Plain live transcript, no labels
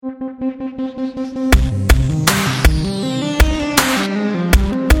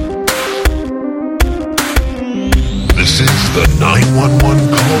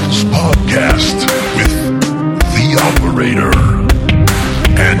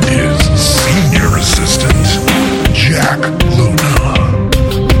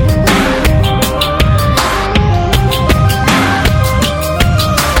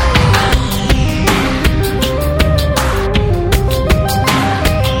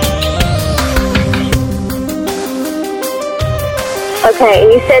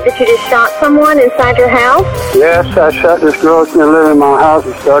Okay, you said that you just shot someone inside your house? Yes, I shot this girl that's been living in my house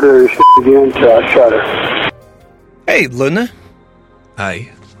and started her shit again, so I shot her. Hey, Luna.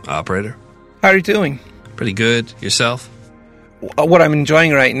 Hi, operator. How are you doing? Pretty good. Yourself? What I'm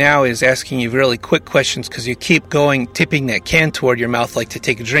enjoying right now is asking you really quick questions because you keep tipping that can toward your mouth like to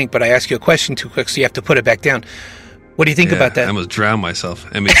take a drink, but I ask you a question too quick, so you have to put it back down. What do you think about that? I almost drowned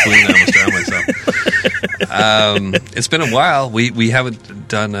myself. In between, I almost drowned myself. It's been a while. We haven't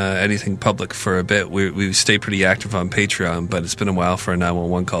done anything public for a bit. We've stayed pretty active on Patreon, but it's been a while for a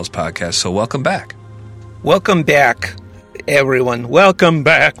 911 Calls podcast, so welcome back. Welcome back, everyone. Welcome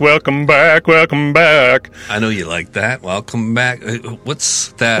back, welcome back, welcome back. I know you like that. Welcome back.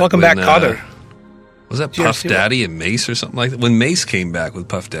 What's that? Welcome back, Cotter. Was that Puff Daddy and Mace or something like that? When Mace came back with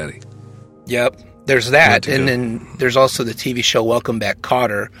Puff Daddy. Yep. There's that, and then there's also the TV show Welcome Back,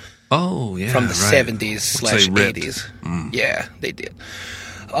 Kotter. Oh, yeah, from the 70s/80s. Yeah, they did.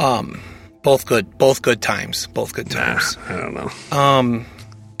 Both good times. I don't know.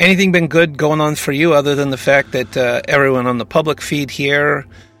 Anything been good going on for you other than the fact that everyone on the public feed here,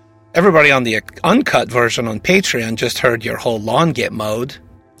 everybody on the uncut version on Patreon just heard your whole lawn get mowed?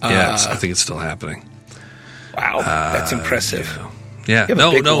 Yes, I think it's still happening. Wow, that's impressive. Yeah,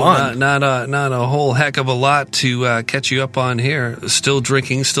 not a whole heck of a lot to catch you up on here. Still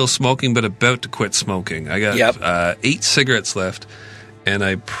drinking, still smoking, but about to quit smoking. I got 8 cigarettes left, and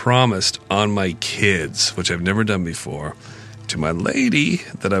I promised on my kids, which I've never done before, to my lady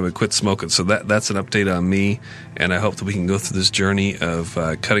that I would quit smoking. So that's an update on me, and I hope that we can go through this journey of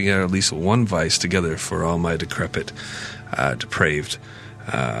cutting out at least one vice together for all my decrepit, depraved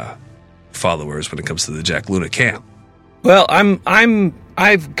followers when it comes to the Jack Luna camp. Well, I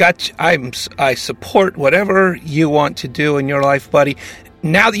support whatever you want to do in your life, buddy.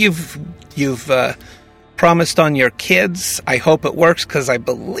 Now that you've promised on your kids, I hope it works, because I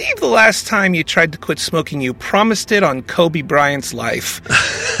believe the last time you tried to quit smoking, you promised it on Kobe Bryant's life.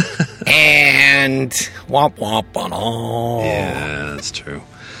 And womp womp on all. Yeah, that's true.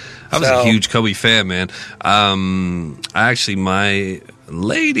 I was a huge Kobe fan, man. Actually, my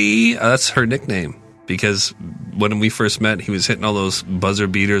lady, that's her nickname. Because when we first met, he was hitting all those buzzer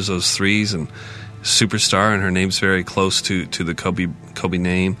beaters, those threes, and superstar, and her name's very close to the Kobe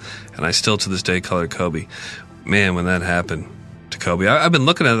name, and I still to this day call her Kobe. Man, when that happened to Kobe, I've been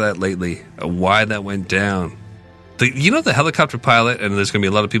looking at that lately, why that went down. The helicopter pilot, and there's going to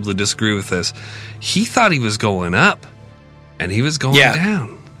be a lot of people who disagree with this, he thought he was going up, and he was going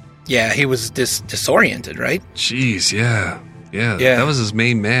down. Yeah, he was disoriented, right? Jeez, yeah. Yeah, that was his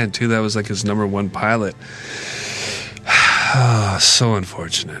main man, too. That was like his number one pilot. So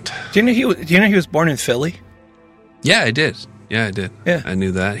unfortunate. Do you know he was born in Philly? Yeah, I did. Yeah, I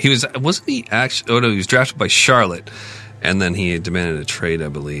knew that. He was drafted by Charlotte, and then he demanded a trade, I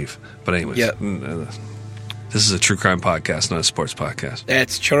believe. But anyways, this is a true crime podcast, not a sports podcast.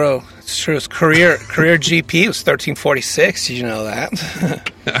 That's true. It's true. His career GP was 1346. Did you know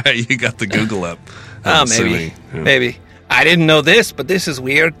that? You got the Google up. Maybe. I didn't know this, but this is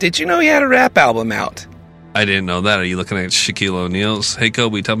weird. Did you know he had a rap album out? I didn't know that. Are you looking at Shaquille O'Neal's? Hey,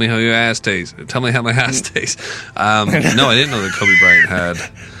 Kobe, tell me how your ass tastes. Tell me how my ass tastes. No, I didn't know that Kobe Bryant had.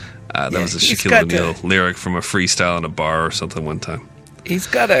 That was a Shaquille O'Neal lyric from a freestyle in a bar or something one time. He's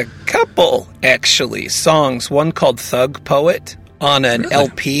got a couple, actually, songs. One called Thug Poet on an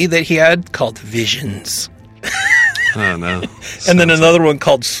LP that he had called Visions. Oh, no. And then another one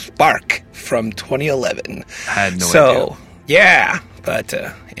called Spark from 2011. I had no idea. Yeah. But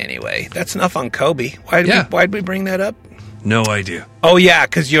anyway, that's enough on Kobe. Why'd we bring that up? No idea. Oh, yeah,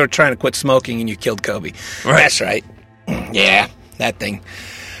 because you're trying to quit smoking and you killed Kobe. Right. That's right. Yeah, that thing.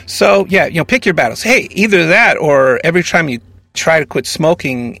 So, pick your battles. Hey, either that or every time you try to quit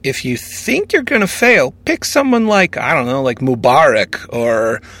smoking, if you think you're going to fail, pick someone like, I don't know, like Mubarak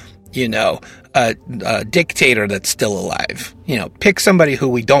or, a dictator that's still alive. Pick somebody who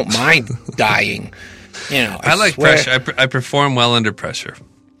we don't mind dying. I like pressure. I perform well under pressure.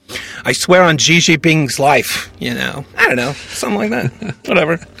 I swear on Xi Jinping's life, I don't know, something like that.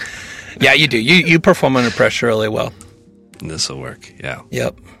 Whatever. Yeah, you do. You perform under pressure really well. This will work. Yeah.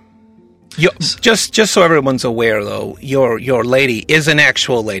 Yep. Just so everyone's aware, though, your lady is an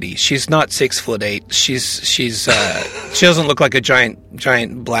actual lady. She's not 6'8". She doesn't look like a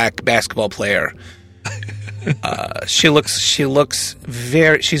giant black basketball player. She looks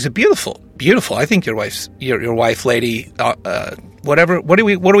she's a beautiful. I think your wife, lady, whatever. What do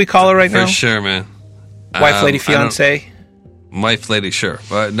we call her right now? For sure, man. Wife, lady, fiance. Wife, lady, sure,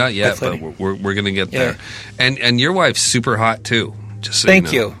 but not yet. But we're gonna get there. And your wife's super hot too. Just so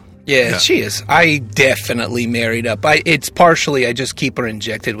Thank you. Yeah, she is. I definitely married up. It's partially I just keep her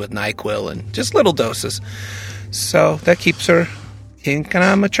injected with NyQuil and just little doses. So that keeps her thinking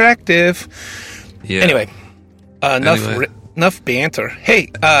I'm attractive. Yeah. Anyway, enough banter.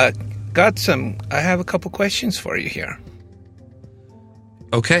 Hey, I have a couple questions for you here.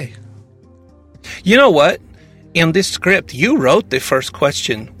 Okay. You know what? In this script, you wrote the first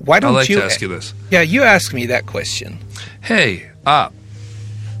question. Why don't I'd like you to ask you this. Yeah, you ask me that question. Hey, Op.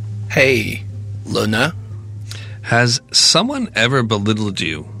 Hey, Luna. Has someone ever belittled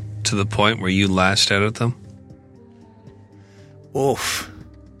you to the point where you lashed out at them? Oof.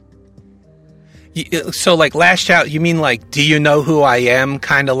 So, like, lashed out, you mean like, do you know who I am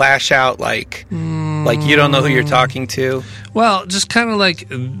kind of lash out? Like you don't know who you're talking to? Well, just kind of like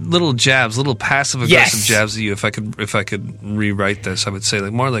little jabs, little passive-aggressive jabs at you. If I could rewrite this, I would say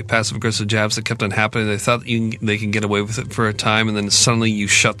like more like passive-aggressive jabs that kept on happening. They thought they can get away with it for a time, and then suddenly you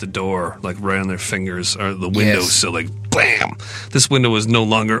shut the door, like right on their fingers, or the window sill, like, blam! This window is no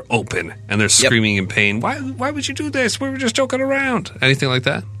longer open, and they're screaming in pain. Why would you do this? We were just joking around. Anything like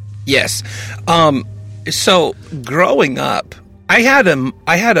that? Yes. So growing up, I had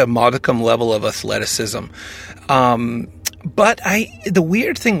a modicum level of athleticism. But the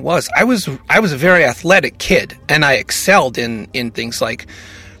weird thing was I was a very athletic kid, and I excelled in things like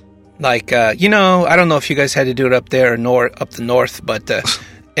I don't know if you guys had to do it up there or up the north, but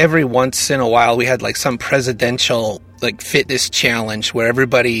every once in a while we had like some presidential like fitness challenge where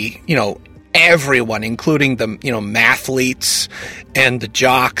everybody, everyone, including the, mathletes and the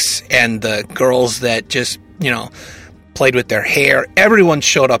jocks and the girls that just, played with their hair. Everyone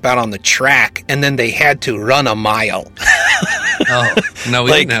showed up out on the track, and then they had to run a mile. Oh, no,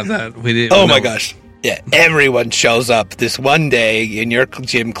 we didn't have that. We didn't. Oh, my gosh. Yeah, everyone shows up this one day in your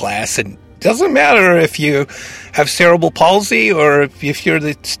gym class, and it doesn't matter if you have cerebral palsy or if you're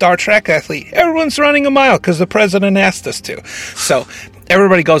the Star Trek athlete. Everyone's running a mile because the president asked us to. So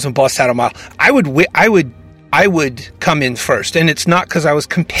everybody goes and busts out a mile. I would come in first, and it's not because I was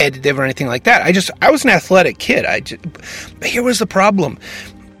competitive or anything like that. I was an athletic kid. But here was the problem: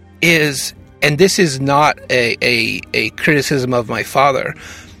 and this is not a criticism of my father,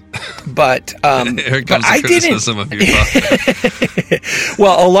 but here comes the criticism of your father.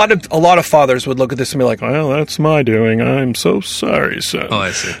 Well, a lot of fathers would look at this and be like, "Well, that's my doing. I'm so sorry, son." Oh,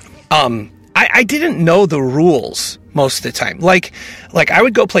 I see. I didn't know the rules most of the time. Like I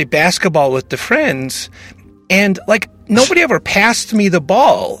would go play basketball with the friends, and like nobody ever passed me the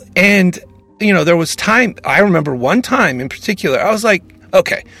ball. And there was time. I remember one time in particular. I was like,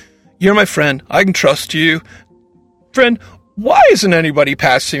 "Okay, you're my friend. I can trust you, friend. Why isn't anybody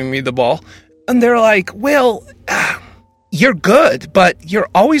passing me the ball?" And they're like, "Well, you're good, but you're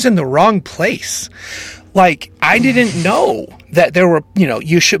always in the wrong place." Like, I didn't know that there were,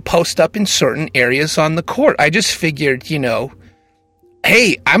 you should post up in certain areas on the court. I just figured,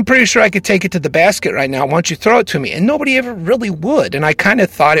 hey, I'm pretty sure I could take it to the basket right now. Why don't you throw it to me? And nobody ever really would. And I kind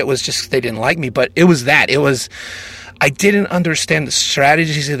of thought it was just they didn't like me, but it was that. It was, I didn't understand the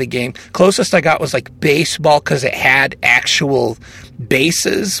strategies of the game. Closest I got was like baseball because it had actual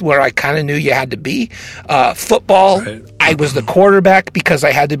bases where I kind of knew you had to be. Football, right. I was the quarterback because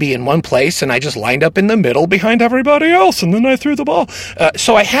I had to be in one place, and I just lined up in the middle behind everybody else, and then I threw the ball.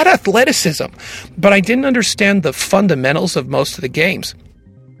 So I had athleticism, but I didn't understand the fundamentals of most of the games.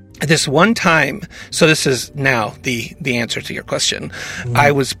 This one time, so this is now the answer to your question.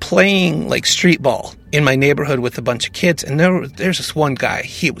 I was playing like street ball in my neighborhood with a bunch of kids, and there's this one guy.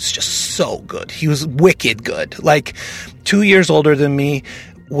 He was just so good. He was wicked good. Like 2 years older than me,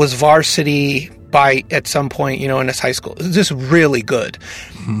 was varsity at some point, in his high school. Just really good.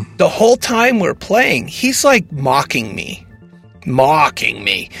 Mm-hmm. The whole time we're playing, he's like mocking me.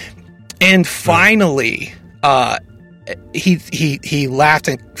 And finally, he laughed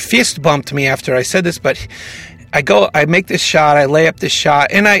and fist bumped me after I said this, but I make this shot, I lay up this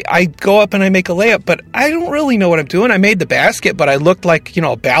shot, and I go up and I make a layup, but I don't really know what I'm doing. I made the basket, but I looked like,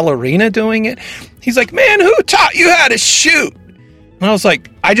 a ballerina doing it. He's like, "Man, who taught you how to shoot?" And I was like,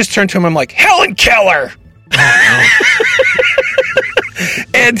 I just turned to him, I'm like, "Helen Keller."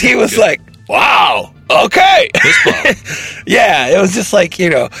 And he was like, "Wow, okay." Yeah, it was just like,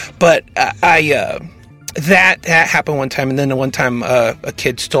 but that happened one time, and then one time a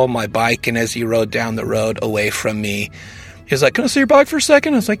kid stole my bike, and as he rode down the road away from me, he was like, "Can I see your bike for a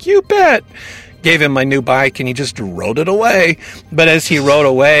second?" I was like, "You bet." Gave him my new bike, and he just rode it away. But as he rode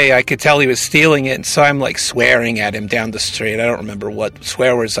away, I could tell he was stealing it, and so I'm like swearing at him down the street. I don't remember what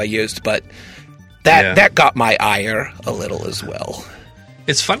swear words I used, but that got my ire a little as well.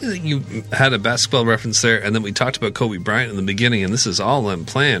 It's funny that you had a basketball reference there, and then we talked about Kobe Bryant in the beginning, and this is all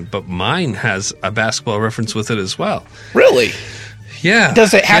unplanned, but mine has a basketball reference with it as well. Really? Yeah.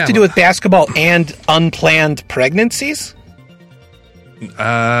 Does it have to do with basketball and unplanned pregnancies?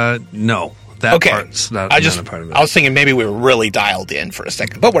 No. That part's not a part of it. I was thinking maybe we were really dialed in for a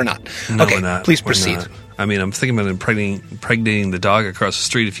second, but we're not. No, okay, we're not. Please We're proceed. not. I mean, I'm thinking about impregnating the dog across the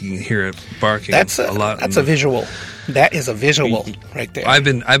street. If you can hear it barking, That's a lot. That's a visual. That is a visual right there. I've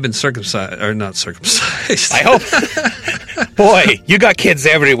been circumcised, or not circumcised. I hope. Boy, you got kids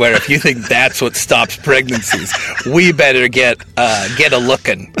everywhere. If you think that's what stops pregnancies, we better get a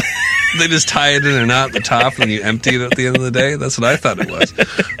looking. They just tie it in a knot at the top, and you empty it at the end of the day. That's what I thought it was.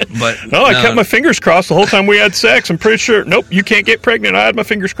 But no, I kept my fingers crossed the whole time we had sex. I'm pretty sure. Nope, you can't get pregnant. I had my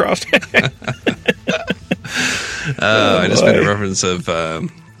fingers crossed. I just made a reference of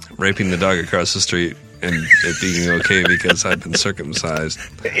raping the dog across the street and it being okay because I've been circumcised.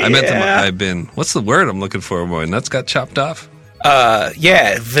 I meant I've been. What's the word I'm looking for? My nuts got chopped off.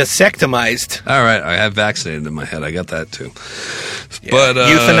 Yeah, vasectomized. All right, I have vaccinated in my head. I got that too. Yeah. But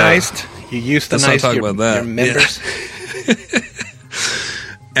euthanized. You euthanized let's not talk about that. Your members. Yeah.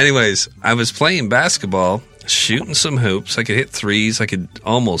 Anyways, I was playing basketball, shooting some hoops. I could hit threes. I could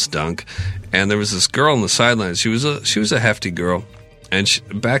almost dunk. And there was this girl on the sidelines. She was a hefty girl. And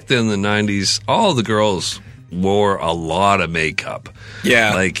back then in the 90s, all the girls wore a lot of makeup.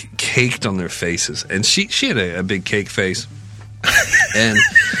 Yeah. Like caked on their faces. And she had a big cake face. And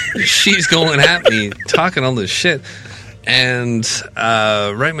she's going at me, talking all this shit. And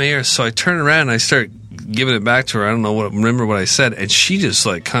right in my ear. So I turn around and I start giving it back to her. I don't remember what I said. And she just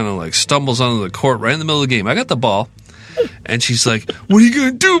kind of stumbles onto the court right in the middle of the game. I got the ball. And she's like, what are you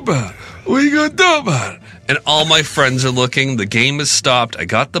going to do about it? What are you going to do about it? And all my friends are looking. The game has stopped. I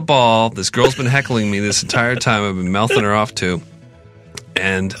got the ball. This girl's been heckling me this entire time. I've been mouthing her off too.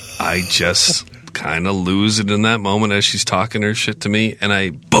 And I just kind of lose it in that moment as she's talking her shit to me. And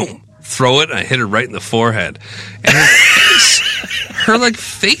I, boom, throw it. And I hit her right in the forehead. And her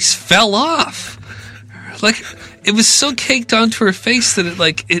face fell off. It was so caked onto her face that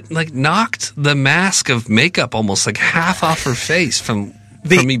it knocked the mask of makeup almost half off her face from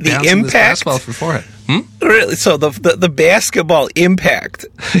me bouncing this basketball off her forehead. Really? So the basketball impact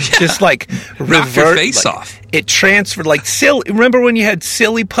just knocked her face off. It transferred remember when you had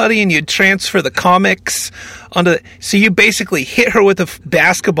silly putty and you'd transfer the comics onto so you basically hit her with a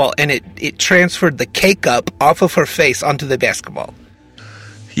basketball and it transferred the cake up off of her face onto the basketball.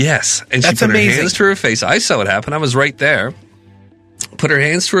 Yes, and That's she put amazing. her hands to her face. I saw it happen. I was right there. Put her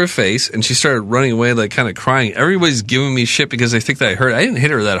hands to her face, and she started running away, kind of crying. Everybody's giving me shit because they think that I hurt. I didn't hit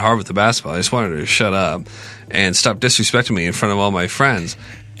her that hard with the basketball. I just wanted her to shut up and stop disrespecting me in front of all my friends.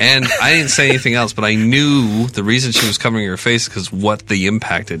 And I didn't say anything else, but I knew the reason she was covering her face because what the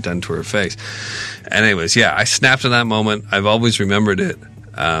impact had done to her face. And anyways, yeah, I snapped in that moment. I've always remembered it.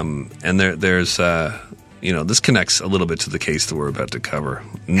 And there's... this connects a little bit to the case that we're about to cover.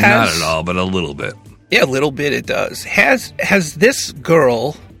 Not at all, but a little bit. Yeah, a little bit it does. Has this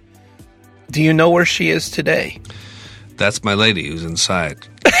girl, do you know where she is today? That's my lady who's inside.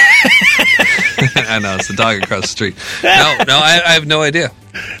 I know, it's the dog across the street. No, I have no idea.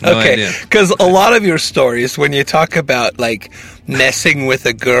 No idea. Because a lot of your stories, when you talk about, messing with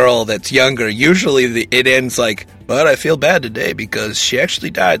a girl that's younger, usually it ends but I feel bad today because she actually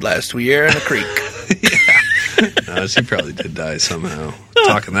died last year in a creek. No, she probably did die somehow.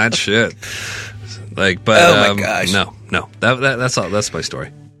 Talking that shit. Oh my gosh. No. That's all. That's my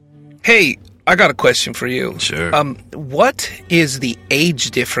story. Hey, I got a question for you. Sure. What is the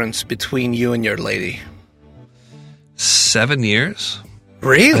age difference between you and your lady? 7 years.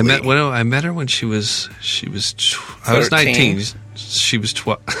 Really? I met her when she was I was 19. She was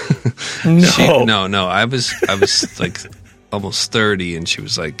 12. No. I was almost 30, and she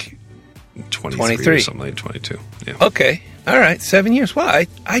was 23 or something, 22. Yeah. Okay. All right. 7 years. Well,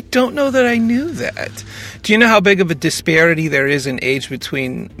 I don't know that I knew that. Do you know how big of a disparity there is in age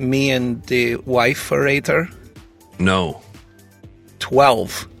between me and the wife orator? No.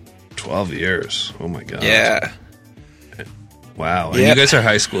 12. 12 years. Oh my God. Yeah. Wow. And Yep. you guys are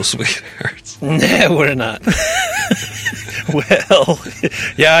high school sweethearts. No, we're not. Well,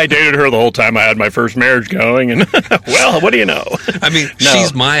 yeah, I dated her the whole time I had my first marriage going, and well, what do you know? I mean, No.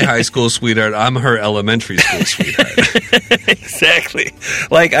 she's my high school sweetheart. I'm her elementary school sweetheart. Exactly.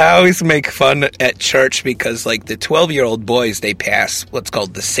 I always make fun at church because, the 12-year-old boys, they pass what's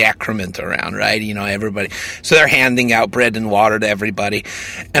called the sacrament around, right? Everybody. So they're handing out bread and water to everybody.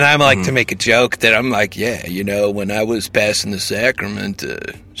 And I'm to make a joke that I'm yeah, when I was passing the sacrament,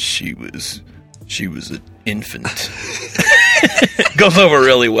 she was an infant. Goes over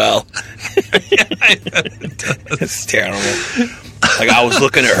really well. It's terrible. Like, I was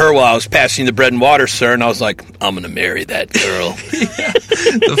looking at her while I was passing the bread and water, sir, and I was like, I'm going to marry that girl.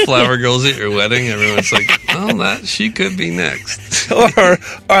 The flower girls at your wedding, everyone's like, oh, she could be next. or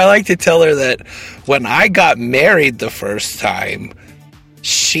I like to tell her that when I got married the first time,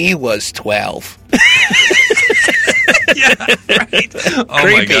 she was 12. Yeah, right. Oh,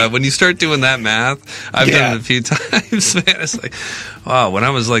 Creepy. my God. When you start doing that math, I've done it a few times, man. It's like, wow, when I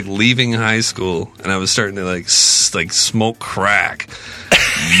was like leaving high school and I was starting to like smoke crack,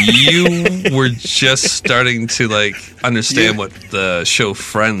 you were just starting to like understand what the show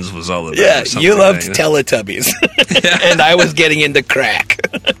Friends was all about. Yeah, you loved Teletubbies. And I was getting into crack.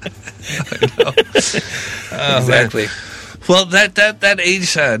 I know. Exactly. Man. Well, that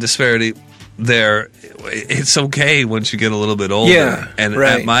age disparity there, it's okay once you get a little bit older. Yeah, and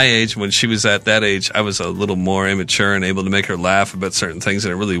right. At my age, when she was at that age, I was a little more immature and able to make her laugh about certain things,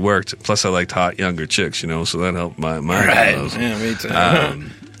 and it really worked. Plus, I liked hot younger chicks, so that helped my Right. nose. Yeah, me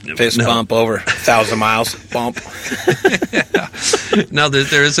too. Fist bump over 1,000 miles bump. Yeah. Now,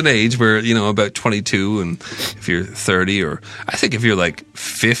 there is an age where, about 22, and if you're 30, or I think if you're like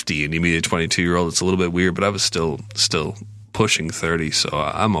 50 and you meet a 22-year-old, it's a little bit weird, but I was still pushing 30, so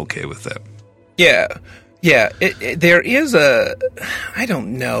I'm okay with that. Yeah. There is I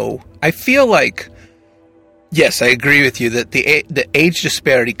don't know. I feel like, yes, I agree with you that the age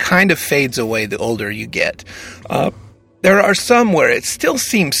disparity kind of fades away the older you get. There are some where it still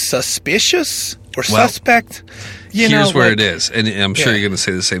seems suspicious or suspect. Here's where it is, and I'm sure you're going to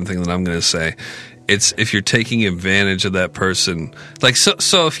say the same thing that I'm going to say. It's if you're taking advantage of that person. Like,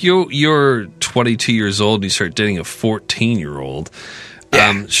 so if you're 22 years old and you start dating a 14-year-old,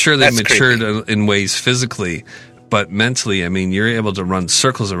 sure, they matured in ways physically, but mentally, I mean, you're able to run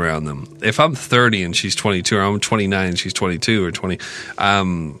circles around them. If I'm 30 and she's 22, or I'm 29 and she's 22 or 20,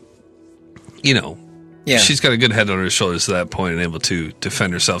 she's got a good head on her shoulders to that point and able to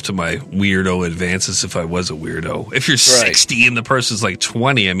defend herself to my weirdo advances if I was a weirdo. If you're 60 and the person's like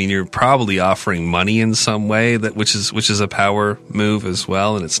 20, I mean, you're probably offering money in some way, which is a power move as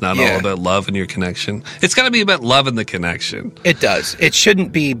well, and it's not all about love and your connection. It's got to be about love and the connection. It does. It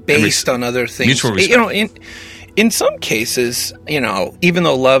shouldn't be based on other things. Mutual respect. In some cases, even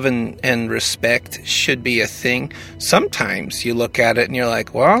though love and respect should be a thing, sometimes you look at it and you're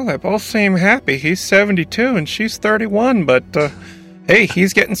like, well, they both seem happy. He's 72 and she's 31, but hey,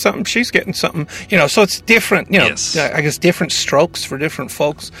 he's getting something, she's getting something. So it's different, I guess different strokes for different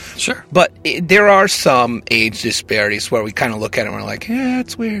folks. Sure. But there are some age disparities where we kind of look at it and we're like, yeah,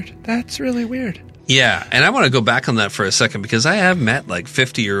 that's weird. That's really weird. Yeah, and I want to go back on that for a second because I have met like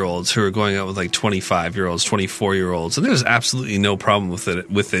 50-year-olds who are going out with like 25-year-olds, 24-year-olds, and there's absolutely no problem with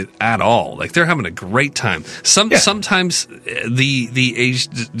it at all. Like they're having a great time. Sometimes the age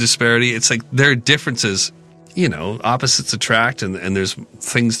disparity, it's like there are differences. Opposites attract, and there's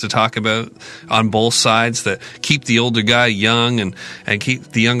things to talk about on both sides that keep the older guy young and keep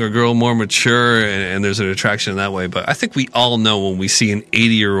the younger girl more mature, and there's an attraction in that way. But I think we all know when we see an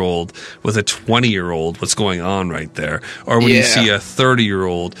 80-year-old with a 20-year-old what's going on right there, or when you see a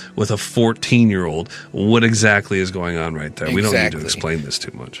 30-year-old with a 14-year-old, what exactly is going on right there. We don't need to explain this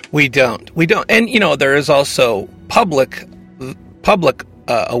too much. We don't. And there is also public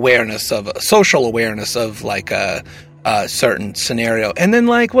awareness of social awareness of like a certain scenario, and then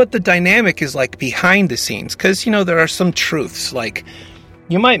like what the dynamic is like behind the scenes, because there are some truths like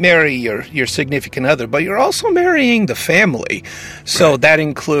you might marry your significant other, but you're also marrying the family. So that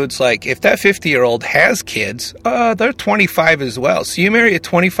includes like if that 50-year-old has kids, they're 25 as well. So you marry a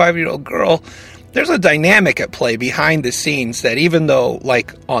 25-year-old girl, there's a dynamic at play behind the scenes that even though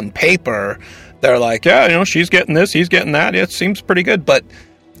like on paper they're like, she's getting this, he's getting that. It seems pretty good. But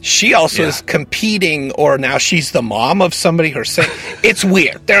she also is competing, or now she's the mom of somebody herself. It's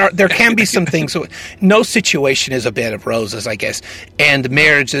weird. There can be some things. No situation is a bed of roses, I guess. And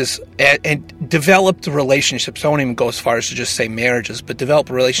marriages and developed relationships, I won't even go as far as to just say marriages, but developed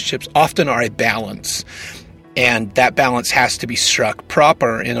relationships often are a balance. And that balance has to be struck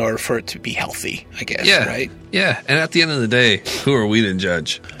proper in order for it to be healthy, I guess, right? Yeah, and at the end of the day, who are we to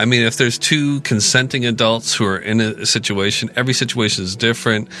judge? I mean, if there's two consenting adults who are in a situation, every situation is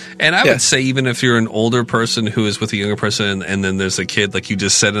different. And I would say even if you're an older person who is with a younger person and then there's a kid, like you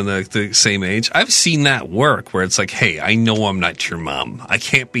just said, in the same age, I've seen that work where it's like, hey, I know I'm not your mom. I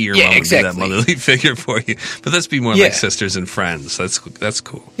can't be your mom and be that motherly figure for you. But let's be more like sisters and friends. That's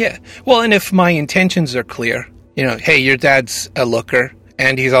cool. Yeah. Well, and if my intentions are clear, hey, your dad's a looker,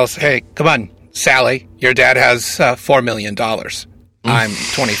 and he's also, hey, come on, Sally, your dad has $4 million. I'm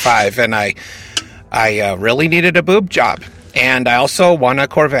 25, and I really needed a boob job. And I also want a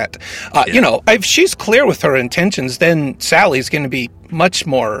Corvette. If she's clear with her intentions, then Sally's going to be much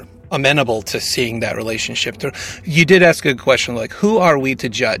more amenable to seeing that relationship through. You did ask a question like, who are we to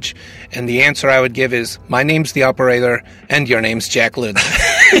judge? And the answer I would give is, my name's the operator and your name's Jack Luna.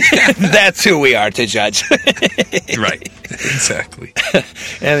 That's who we are to judge. Right. Exactly.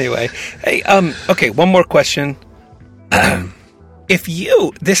 Anyway. Hey, okay, one more question. If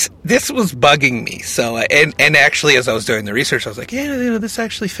this was bugging me. So, and actually as I was doing the research, I was like, this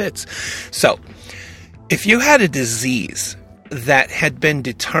actually fits. So, if you had a disease that had been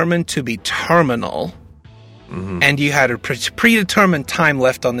determined to be terminal, and you had a predetermined time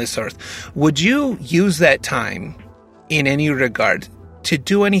left on this earth, would you use that time in any regard to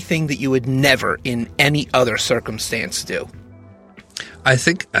do anything that you would never in any other circumstance do? I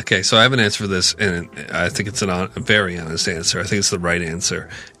think, so I have an answer for this, and I think it's a very honest answer. I think it's the right answer,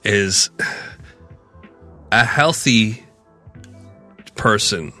 is a healthy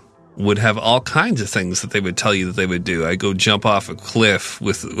person would have all kinds of things that they would tell you that they would do. I go jump off a cliff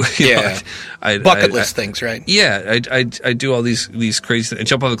with bucket list things, right? Yeah, I do all these crazy things. I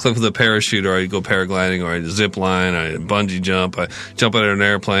jump off a cliff with a parachute, or I go paragliding, or I zip line, I bungee jump, I jump out of an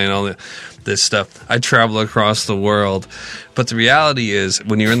airplane, all this stuff. I travel across the world. But the reality is,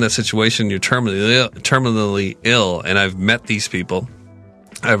 when you're in that situation, you're terminally ill, and I've met these people.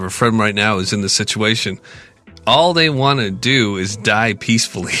 I have a friend right now who's in this situation. All they want to do is die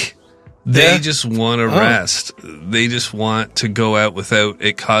peacefully. They just want to rest. They just want to go out without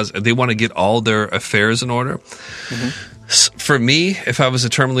it they want to get all their affairs in order. For me, if I was a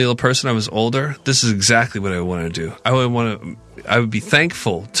terminally ill person, I was older, this is exactly what I want to do. I would be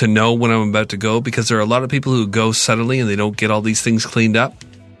thankful to know when I'm about to go, because there are a lot of people who go suddenly and they don't get all these things cleaned up.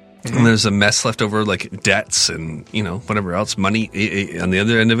 And there's a mess left over, like debts and, whatever else, money on the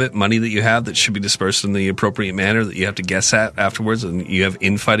other end of it, money that you have that should be dispersed in the appropriate manner that you have to guess at afterwards. And you have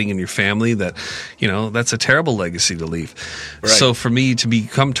infighting in your family that, that's a terrible legacy to leave. Right. So for me to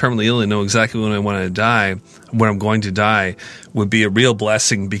become terminally ill and know exactly when I want to die, when I'm going to die, would be a real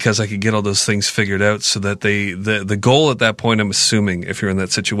blessing, because I could get all those things figured out, so that the goal at that point, I'm assuming, if you're in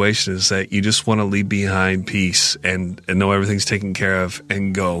that situation, is that you just want to leave behind peace and know everything's taken care of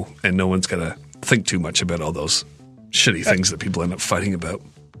and go, and no one's going to think too much about all those shitty things that people end up fighting about.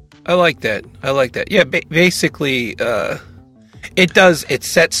 I like that. Yeah, basically, it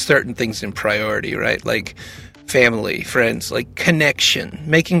sets certain things in priority, right? Like family, friends, like connection,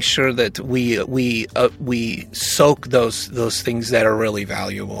 making sure that we soak those things that are really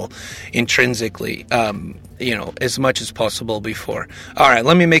valuable intrinsically, as much as possible before. All right,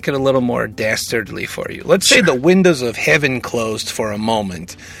 let me make it a little more dastardly for you. Let's say the windows of heaven closed for a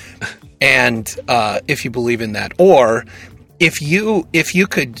moment, and if you believe in that, or if you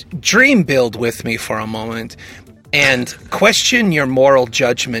could dream build with me for a moment and question your moral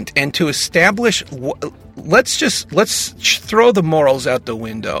judgment, and to establish, let's throw the morals out the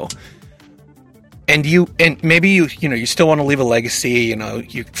window. And maybe you still want to leave a legacy,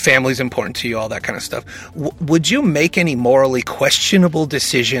 your family's important to you, all that kind of stuff. Would you make any morally questionable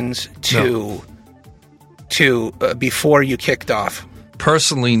decisions before you kicked off?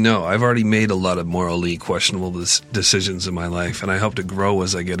 Personally, no. I've already made a lot of morally questionable decisions in my life, and I hope to grow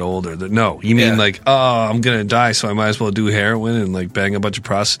as I get older. No, you mean I'm going to die, so I might as well do heroin and bang a bunch of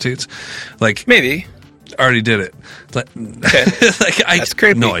prostitutes? Maybe. I already did it. Okay. That's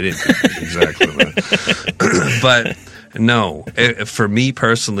creepy. No, I didn't. Exactly. But no, for me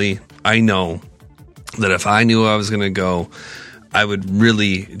personally, I know that if I knew I was going to go, I would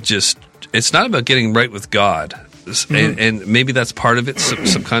really it's not about getting right with God. And maybe that's part of it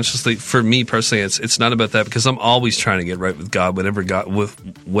subconsciously. For me personally, it's not about that, because I'm always trying to get right with God,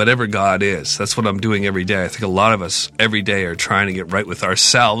 whatever God is. That's what I'm doing every day. I think a lot of us every day are trying to get right with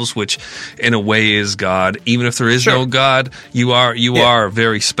ourselves, which in a way is God. Even if there is no God, you are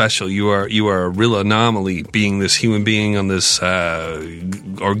very special. You are a real anomaly, being this human being on this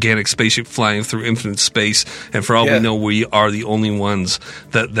organic spaceship flying through infinite space. And for all we know, we are the only ones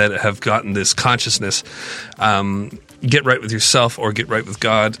that have gotten this consciousness. Get right with yourself or get right with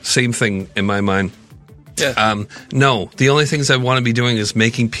God. Same thing in my mind. Yeah. No, the only things I want to be doing is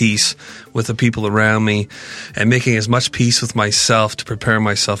making peace with the people around me and making as much peace with myself to prepare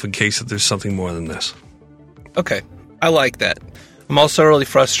myself in case that there's something more than this. Okay. I like that. I'm also really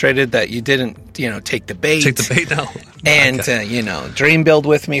frustrated that you didn't, take the bait. Take the bait now. And, dream build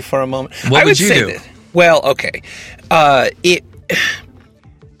with me for a moment. What would you do? Well, okay.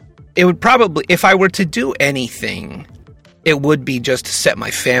 It would probably, if I were to do anything, it would be just to set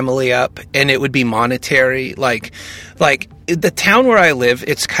my family up, and it would be monetary. Like the town where I live,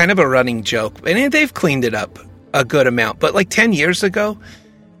 it's kind of a running joke, and they've cleaned it up a good amount. But like 10 years ago,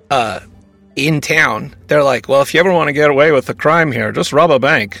 in town, they're like, well, if you ever want to get away with a crime here, just rob a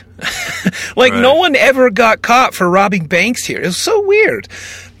bank. Like, no one ever got caught for robbing banks here. It was so weird.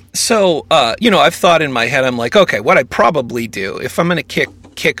 So, I've thought in my head, I'm like, okay, what I'd probably do, if I'm going to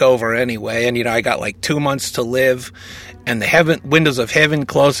kick over anyway, and, I got like 2 months to live, and the windows of heaven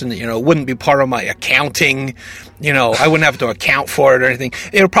closed, and, it wouldn't be part of my accounting, I wouldn't have to account for it or anything.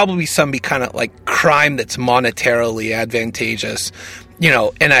 It would probably be some kind of like crime that's monetarily advantageous,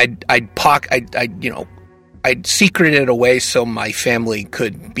 and I'd secret it away so my family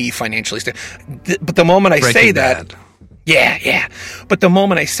could be financially stable. But the moment I say that, yeah. But the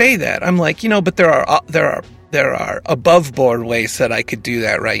moment I say that, I'm like, but there are above board ways that I could do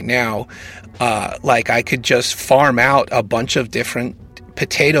that right now. Like I could just farm out a bunch of different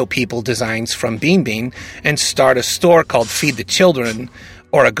potato people designs from Bean Bean and start a store called Feed the Children,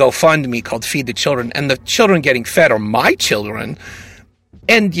 or a GoFundMe called Feed the Children, and the children getting fed are my children.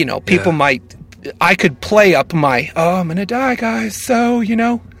 And, people I could play up my, I'm going to die, guys. So,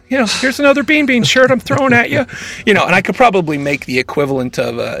 here's another Bean Bean shirt I'm throwing at you. And I could probably make the equivalent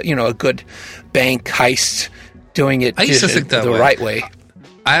of, a good bank heist doing it I used to think that the way. Right way.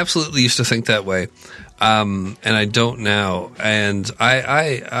 I absolutely used to think that way. And I don't now. And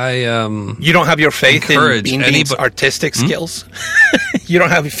I you don't have your faith in Bean Bean's artistic skills? You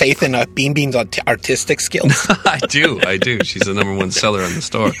don't have faith in Bean Bean's artistic skills? I do. She's the number one seller in the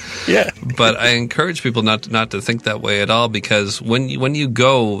store. Yeah. But I encourage people not to think that way at all, because when you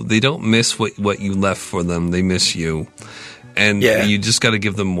go, they don't miss what you left for them. They miss you. And you just got to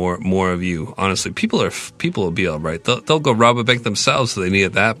give them more of you. Honestly, people will be all right. They'll go rob a bank themselves if they need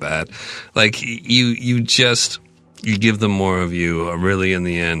it that bad. Like you give them more of you. Really, in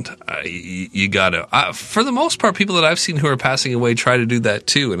the end, you got to. For the most part, people that I've seen who are passing away try to do that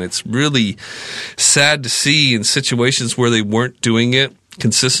too, and it's really sad to see in situations where they weren't doing it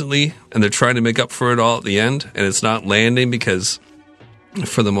consistently, and they're trying to make up for it all at the end, and it's not landing because,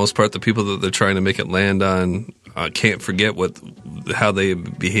 for the most part, the people that they're trying to make it land on can't forget how they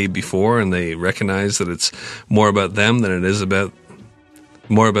behaved before, and they recognize that it's more about them than it is about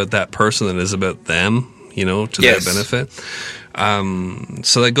that person than it is about them, to their benefit.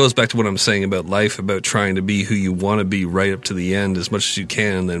 So that goes back to what I'm saying about life, about trying to be who you want to be right up to the end as much as you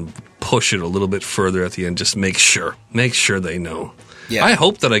can, and then push it a little bit further at the end. Just make sure they know. Yeah. I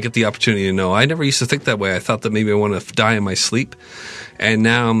hope that I get the opportunity to know. I never used to think that way. I thought that maybe I want to die in my sleep. And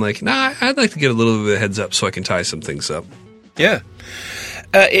now I'm like, nah, I'd like to get a little bit of a heads up so I can tie some things up. Yeah.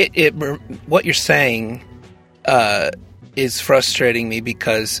 What you're saying is frustrating me,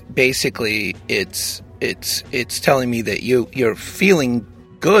 because basically it's telling me that you're feeling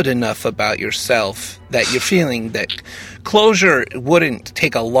good enough about yourself that you're feeling that closure wouldn't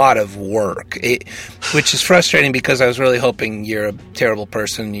take a lot of work, which is frustrating, because I was really hoping you're a terrible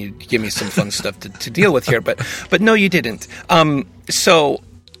person. You'd give me some fun stuff to deal with here, but no, you didn't. So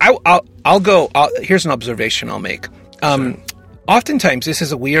I'll go. Here's an observation I'll make. Oftentimes, this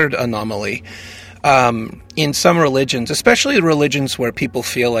is a weird anomaly. In some religions, especially religions where people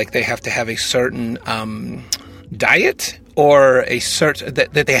feel like they have to have a certain diet, or a certain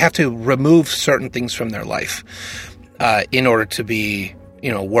that they have to remove certain things from their life in order to be,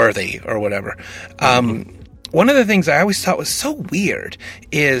 worthy or whatever. One of the things I always thought was so weird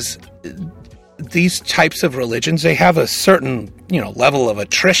is these types of religions, they have a certain, level of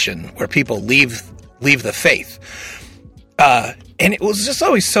attrition where people leave the faith. And it was just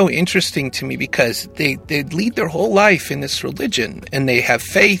always so interesting to me, because they lead their whole life in this religion, and they have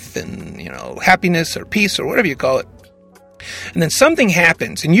faith and, happiness or peace or whatever you call it. And then something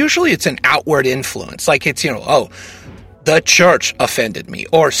happens, and usually it's an outward influence. Like it's, the church offended me,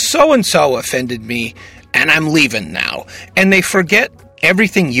 or so-and-so offended me, and I'm leaving now. And they forget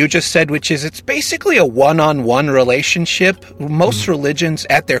everything you just said, which is it's basically a one-on-one relationship. Most religions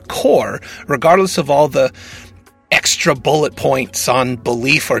at their core, regardless of all the extra bullet points on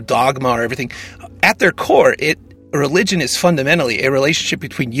belief or dogma or everything, at their core, religion is fundamentally a relationship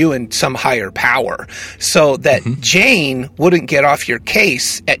between you and some higher power. So that Jane wouldn't get off your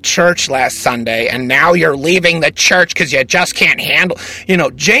case at church last Sunday, and now you're leaving the church because you just can't handle.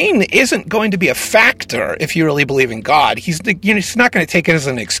 Jane isn't going to be a factor if you really believe in God. He's not going to take it as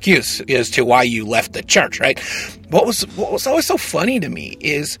an excuse as to why you left the church, right? What was always so funny to me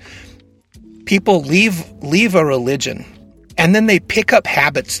is people leave a religion, and then they pick up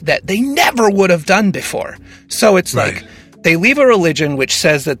habits that they never would have done before. So it's like they leave a religion which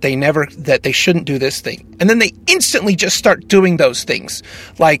says that they shouldn't do this thing, and then they instantly just start doing those things.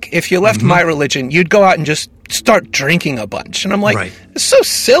 Like if you left my religion, you'd go out and just start drinking a bunch, and I'm like, it's so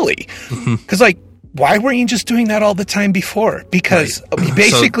silly, because like why weren't you just doing that all the time before? Because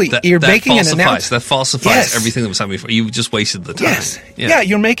basically you're making an announcement. That falsifies everything that was happening before. You just wasted the time. Yes. Yeah,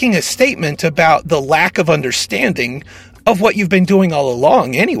 you're making a statement about the lack of understanding of what you've been doing all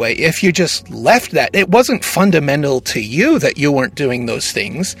along anyway. If you just left that, it wasn't fundamental to you that you weren't doing those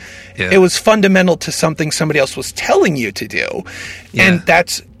things. Yeah. It was fundamental to something somebody else was telling you to do. Yeah. And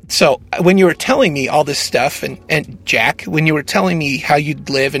that's... So when you were telling me all this stuff, and Jack, when you were telling me how you'd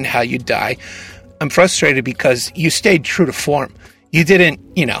live and how you'd die, I'm frustrated because you stayed true to form. You didn't,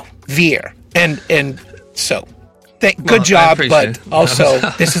 veer. And so, good job, but also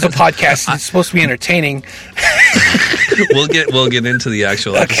this is a podcast. It's supposed to be entertaining. We'll get into the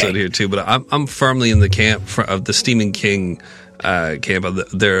actual episode here too, but I'm firmly in the camp of the Stephen King camp.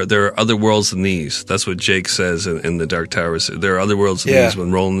 There are other worlds than these. That's what Jake says in the Dark Towers. There are other worlds than these.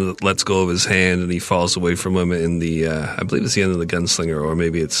 When Roland lets go of his hand and he falls away from him in the, I believe it's the end of the Gunslinger, or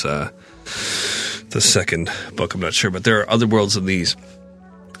maybe it's the second book. I'm not sure, but there are other worlds than these.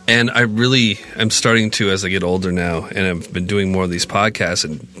 And I really am starting to, as I get older now, and I've been doing more of these podcasts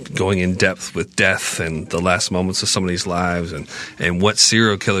and going in depth with death and the last moments of somebody's lives, and what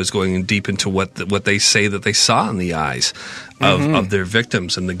serial killers going in deep into what they say that they saw in the eyes of their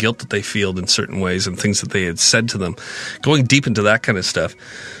victims and the guilt that they feel in certain ways and things that they had said to them. Going deep into that kind of stuff,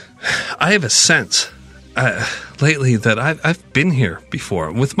 I have a sense lately that I've been here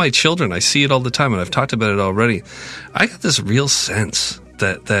before. With my children, I see it all the time, and I've talked about it already. I got this real sense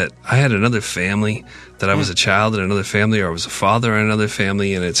that I had another family, that I was a child in another family, or I was a father in another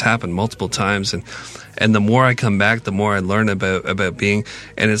family, and it's happened multiple times. And the more I come back, the more I learn about being.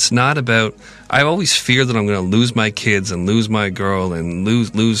 And it's not about, I always fear that I'm going to lose my kids and lose my girl and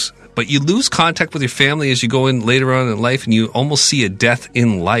lose. But you lose contact with your family as you go in later on in life, and you almost see a death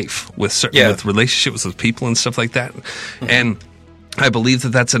in life with with relationships with people and stuff like that. Mm-hmm. And I believe that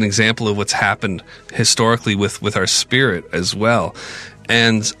that's an example of what's happened historically with our spirit as well.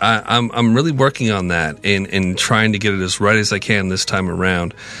 And I'm really working on that and trying to get it as right as I can this time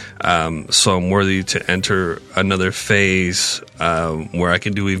around. So I'm worthy to enter another phase where I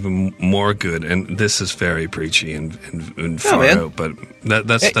can do even more good. And this is very preachy and far out, but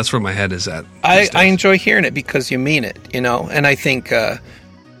that's where my head is at. I enjoy hearing it because you mean it, and I think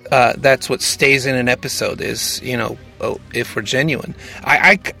that's what stays in an episode is, if we're genuine.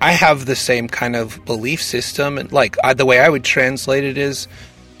 I have the same kind of belief system, and the way I would translate it is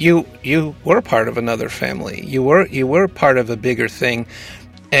you were part of another family. You were part of a bigger thing,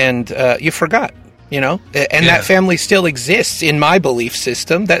 and you forgot, that family still exists in my belief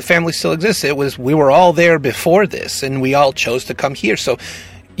system. That family still exists. We were all there before this, and we all chose to come here. So,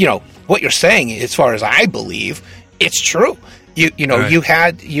 what you're saying, as far as I believe, it's true. Right. you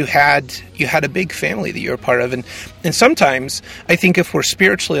had a big family that you're a part of, and sometimes I think if we're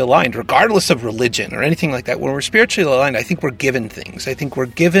spiritually aligned, regardless of religion or anything like that, when we're spiritually aligned, I think we're given things. I think we're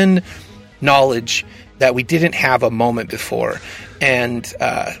given knowledge that we didn't have a moment before, and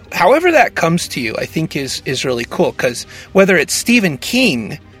however that comes to you, I think is really cool, because whether it's Stephen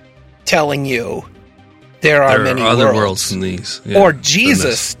King telling you there are many other worlds than these. Yeah, or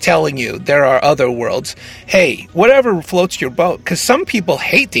Jesus telling you there are other worlds. Hey, whatever floats your boat. Because some people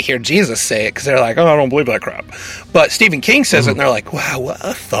hate to hear Jesus say it because they're like, oh, I don't believe that crap. But Stephen King says it and they're like, wow, what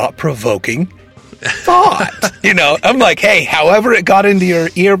a thought-provoking thought. I'm like, hey, however it got into your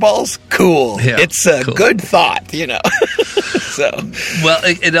earballs, cool. Yeah, it's a good thought, So, well,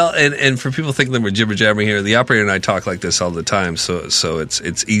 and for people thinking that we're jibber jabbering here, the operator and I talk like this all the time, so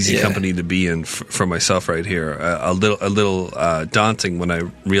it's easy company to be in for myself right here. A little daunting when I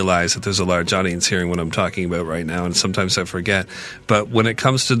realize that there's a large audience hearing what I'm talking about right now, and sometimes I forget. But when it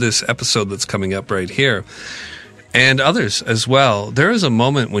comes to this episode that's coming up right here, and others as well, there is a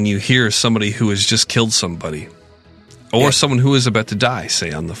moment when you hear somebody who has just killed somebody, or someone who is about to die,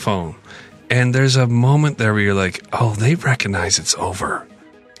 say on the phone. And there's a moment there where you're like, oh, they recognize it's over.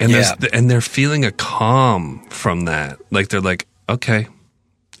 And and they're feeling a calm from that. Like they're like, okay,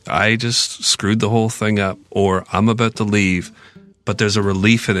 I just screwed the whole thing up, or I'm about to leave, but there's a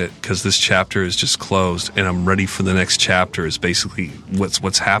relief in it because this chapter is just closed and I'm ready for the next chapter is basically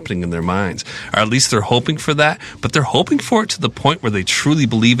what's happening in their minds. Or at least they're hoping for that, but they're hoping for it to the point where they truly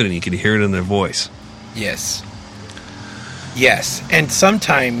believe it and you can hear it in their voice. Yes. And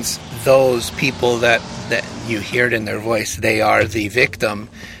sometimes those people that you hear it in their voice, they are the victim.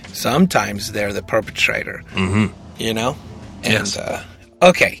 Sometimes they're the perpetrator. Mm-hmm. And yes.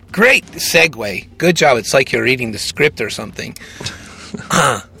 Okay, great segue. Good job. It's like you're reading the script or something.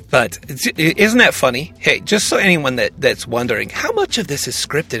 But isn't that funny? Hey, just so anyone that's wondering, how much of this is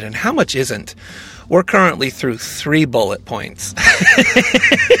scripted and how much isn't, we're currently through 3 bullet points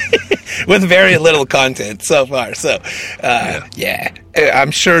with very little content so far. So, yeah,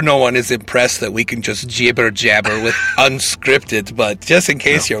 I'm sure no one is impressed that we can just jibber-jabber with unscripted, but just in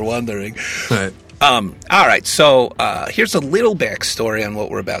case you're wondering. Right. All right, so here's a little backstory on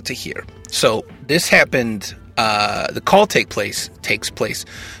what we're about to hear. So this happened... the call takes place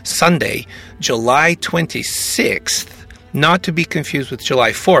Sunday, July 26th, not to be confused with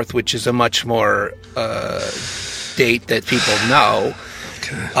July 4th, which is a much more date that people know,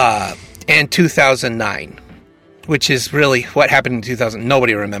 and 2009, which is really what happened in 2000.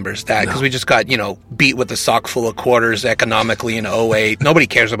 Nobody remembers that because we just got, beat with a sock full of quarters economically in 08. Nobody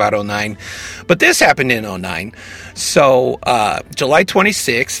cares about 09. But this happened in 09. So July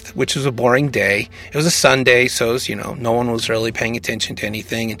 26th, which was a boring day. It was a Sunday, so it was, no one was really paying attention to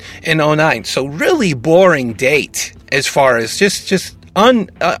anything in 09. So really boring date as far as just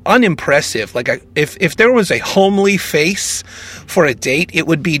unimpressive. Like if there was a homely face for a date, it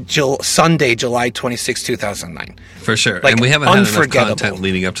would be Sunday, July 26, 2009. For sure. Like, and we haven't had enough content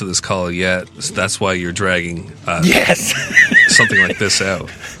leading up to this call yet. So that's why you're dragging something like this out.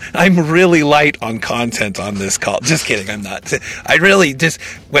 I'm really light on content on this call. Just kidding, I'm not. I really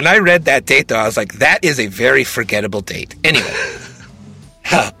when I read that date, though, I was like, that is a very forgettable date. Anyway.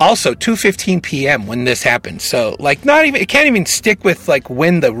 Also, 2:15 p.m. when this happened. So, it can't even stick with,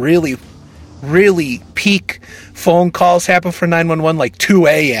 when the really, really peak phone calls happen for 911, 2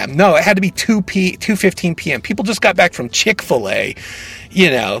 a.m. No, it had to be 2:15 p.m. People just got back from Chick-fil-A,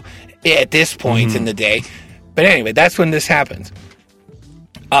 at this point in the day. But anyway, that's when this happens.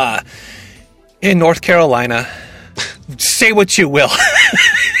 In North Carolina, say what you will.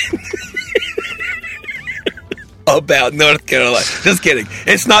 About North Carolina. Just kidding.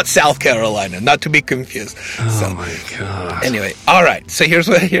 It's not South Carolina, not to be confused. Oh my God. Anyway, all right. So here's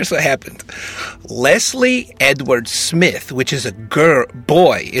what happened. Leslie Edward Smith, which is a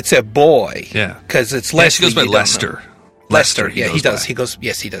boy. It's a boy. Yeah. Because it's Leslie. She goes by Lester. Lester. Yeah, he does. He goes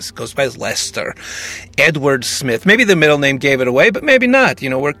by Lester. Edward Smith. Maybe the middle name gave it away, but maybe not.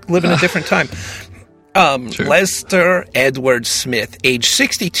 We're living a different time. Sure. Lester Edward Smith, age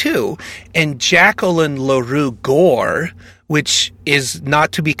 62, and Jacqueline LaRue Gore, which is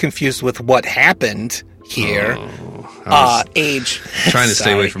not to be confused with what happened here. Age. Trying to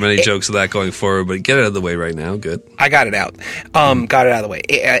stay away from any jokes of that going forward, but get it out of the way right now. Good. I got it out. Got it out of the way.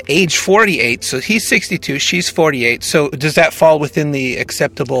 Age 48, so he's 62, she's 48. So does that fall within the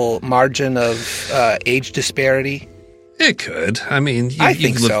acceptable margin of age disparity? It could. I mean,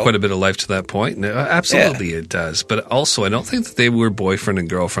 you've lived quite a bit of life to that point. No, absolutely, it does. But also, I don't think that they were boyfriend and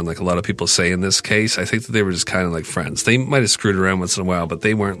girlfriend like a lot of people say in this case. I think that they were just kind of like friends. They might have screwed around once in a while, but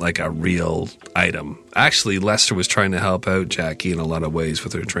they weren't like a real item. Actually, Lester was trying to help out Jackie in a lot of ways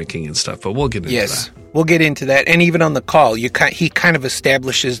with her drinking and stuff, but we'll get into that. We'll get into that. And even on the call, he kind of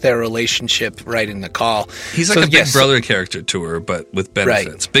establishes their relationship right in the call. He's like a Big Brother character to her, but with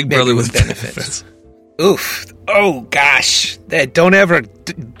benefits. Right. Big Brother with benefits. Oof. Oh, gosh. Don't ever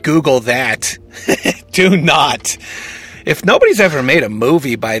Google that. Do not. If nobody's ever made a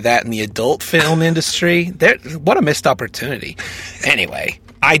movie by that in the adult film industry, what a missed opportunity. Anyway,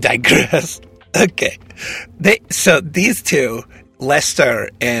 I digress. Okay. So these two,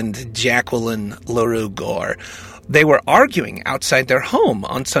 Lester and Jacqueline LaRue Gore, they were arguing outside their home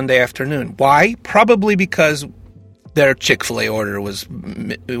on Sunday afternoon. Why? Probably because their Chick-fil-A order was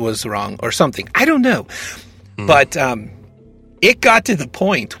wrong or something. I don't know. But it got to the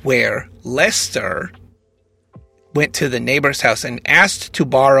point where Lester went to the neighbor's house and asked to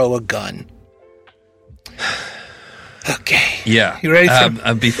borrow a gun. Okay. Yeah. You ready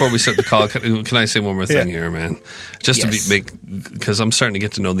for before we start the call, can I say one more thing here, man? Just to because I'm starting to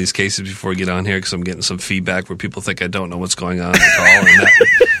get to know these cases before we get on here, because I'm getting some feedback where people think I don't know what's going on in the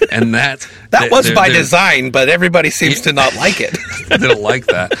call, and that was by design, but everybody seems to not like it. They don't like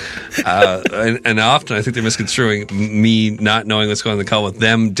that, and often I think they're misconstruing me not knowing what's going on in the call with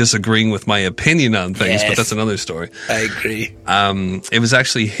them disagreeing with my opinion on things. But that's another story. I agree. It was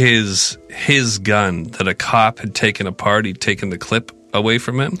actually his gun that a cop had taken apart. He'd taken the clip away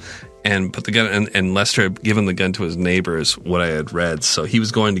from him and put the gun, and Lester had given the gun to his neighbors, what I had read. So he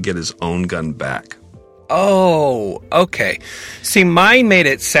was going to get his own gun back. Oh, okay. See, mine made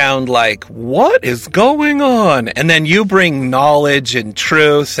it sound like, what is going on? And then you bring knowledge and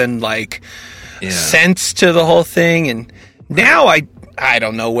truth and sense to the whole thing. And now I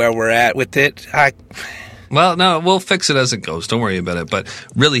don't know where we're at with it. Well, no, we'll fix it as it goes. Don't worry about it. But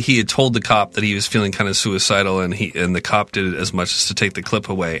really, he had told the cop that he was feeling kind of suicidal, and the cop did it as much as to take the clip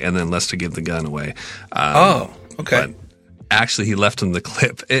away and then less to give the gun away. Okay. But actually, he left him the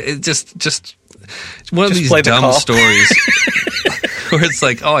clip. It just one of Just these play the dumb call. stories where it's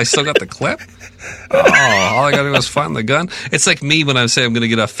like, oh, I still got the clip? Oh, all I got to do is find the gun? It's like me when I say I'm going to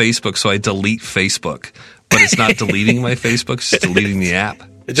get off Facebook, so I delete Facebook. But it's not deleting my Facebook, it's just deleting the app.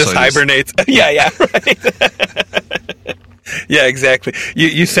 It just So I hibernates. Yeah, right. Yeah, exactly.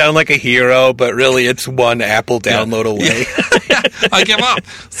 You sound like a hero, but really it's one Apple download away. I give up.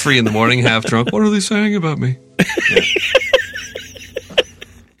 3 a.m, half drunk. What are they saying about me?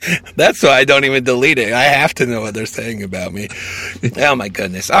 That's why I don't even delete it. I have to know what they're saying about me. Oh my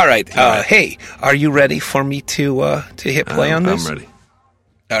goodness! All right. Hey, are you ready for me to hit play on this? I'm ready.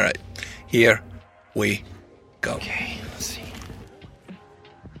 All right. Here we go. Okay. Let's see.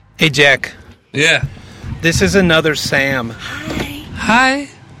 Hey, Jack. Yeah. This is another Sam. Hi.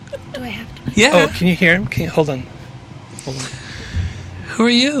 Do I have to? Yeah. Oh, can you hear him? Hold on. Who are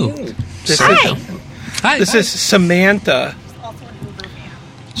you? Hi. This is Samantha.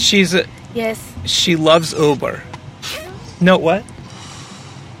 Yes. She loves Uber. No, what?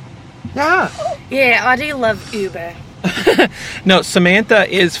 Yeah. Yeah, I do love Uber. No, Samantha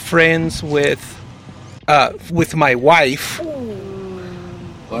is friends with my wife,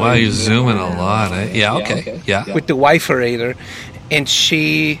 Wow, you're zooming a lot, eh? Yeah, okay. Yeah. with the wiferator, and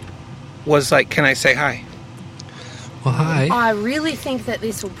she was like, "Can I say hi?" Well, hi. I really think that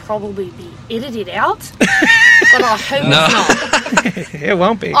this will probably be edited out, but I hope it's not. It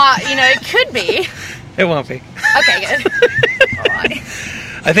won't be. It could be. It won't be. Okay, good. All right.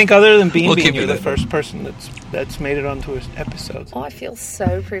 I think other than Bean We'll Bean, keep you're it the in. first person that's made it onto an episode. Oh, I feel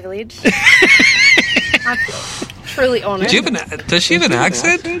so privileged. I feel truly honored. Does she have an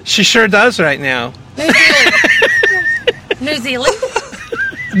accent? She sure does right now. New Zealand?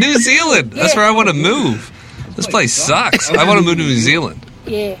 New Zealand. That's where I want to move. This place sucks. I want to move to New Zealand.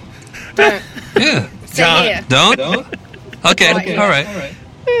 Yeah. Don't. Yeah. Stay here. Don't? Okay. All right.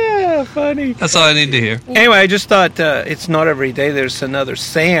 Yeah, funny. That's all I need to hear. Anyway, I just thought it's not every day there's another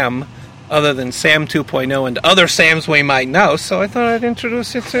Sam other than Sam 2.0 and other Sams we might know, so I thought I'd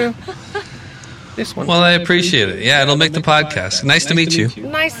introduce you to this one. Well, I appreciate it. Yeah, it'll make the podcast. Nice to meet you.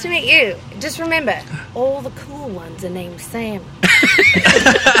 Nice to meet you. Just remember, all the cool ones are named Sam.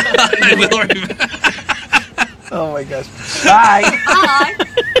 I will remember. Oh my gosh. Bye. Hi.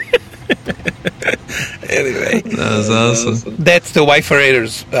 Anyway, That was awesome. that's the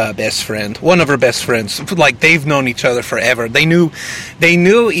wiferator's best friend. One of her best friends. Like, they've known each other forever. They knew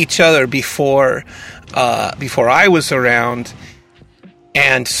each other before I was around.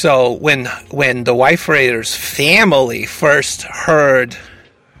 And so when the wiferator's family first heard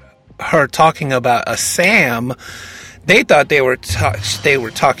her talking about a Sam, they thought they were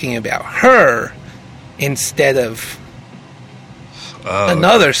talking about her instead of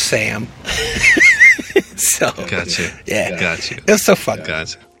another Sam. So Gotcha. yeah, Gotcha. it was so fun.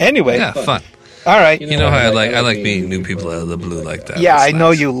 Gotcha. Anyway, Yeah, fun. all right. You know how I like meeting new people out of the blue like that. Yeah, That's I know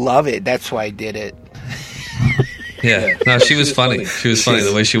nice. you love it. That's why I did it. Yeah. No, she was funny. She was funny.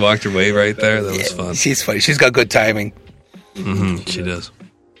 The way she walked her way right there, that was fun. She's funny. She's got good timing. She does.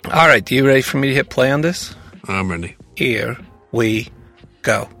 All right, you ready for me to hit play on this? I'm ready. Here we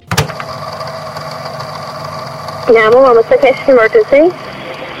go. 911, what's the case of emergency?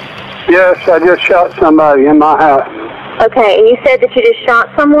 Yes, I just shot somebody in my house. Okay, and you said that you just shot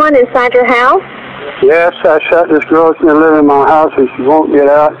someone inside your house? Yes, I shot this girl that's been living in my house and she won't get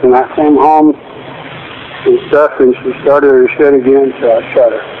out, and I came home and stuff and she started her shit again, so I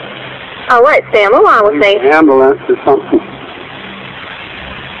shot her. All right, stay on the line with me. Ambulance or something.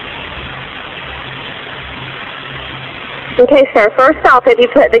 Okay, sir, first off, have you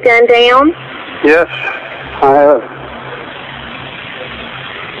put the gun down? Yes, I have.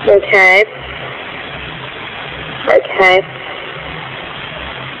 Okay. Okay.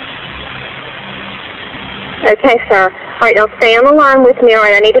 Okay, sir. All right, now stay on the line with me, all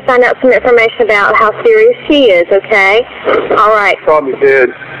right? I need to find out some information about how serious she is, okay? All right. Probably dead.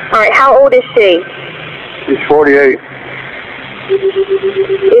 All right, how old is she? She's 48.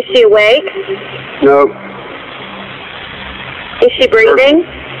 Is she awake? No, Is she breathing?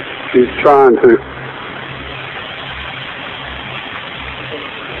 she's trying to.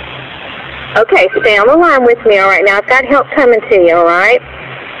 Okay, stay on the line with me, all right? Now, I've got help coming to you, all right?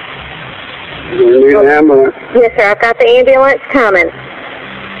 You need an ambulance. Yes, sir, I've got the ambulance coming.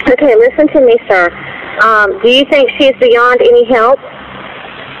 Okay, listen to me, sir. Do you think she's beyond any help?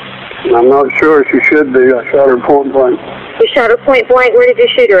 I'm not sure she should be. I shot her point blank. You shot her point blank. Where did you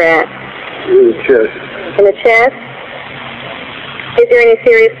shoot her at? In the chest. In the chest? Is there any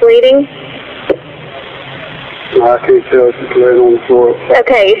serious bleeding? I can't tell. She's laying on the floor.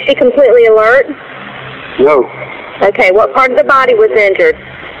 Okay, is she completely alert? No. Okay, what part of the body was injured?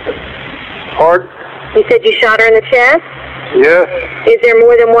 Heart? You said you shot her in the chest? Yes. Is there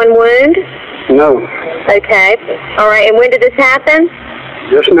more than one wound? No. Okay. All right, and when did this happen?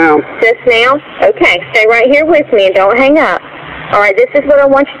 Just now. Just now? Okay, stay right here with me and don't hang up. All right, this is what I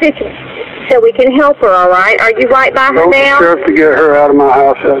want you to do so we can help her, all right? Are you right by her Don't now? the sheriff to get her out of my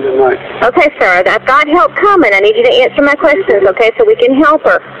house Saturday night. Okay, sir, I've got help coming. I need you to answer my questions, okay, so we can help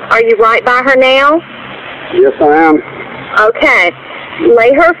her. Are you right by her now? Yes, I am. Okay.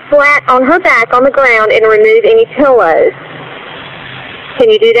 Lay her flat on her back on the ground and remove any pillows. Can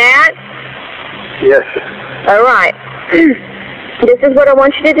you do that? Yes. All right. This is what I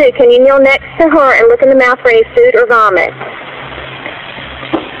want you to do. Can you kneel next to her and look in the mouth for any food or vomit?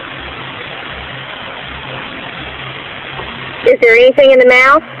 Is there anything in the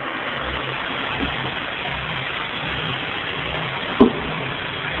mouth?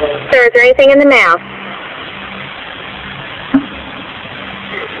 Sir, is there anything in the mouth?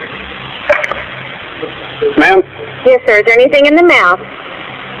 Ma'am? Yes, sir. Is there anything in the mouth?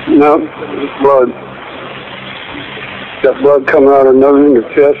 No. It's blood. Got blood coming out of her nose and her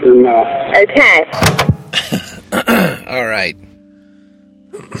chest and mouth. Okay. All right.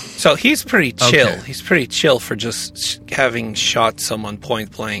 So he's pretty chill. Okay. He's pretty chill for just having shot someone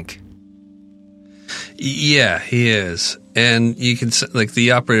point blank. Yeah, he is. And you can like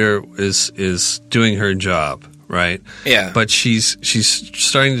the operator is doing her job, right? Yeah. But she's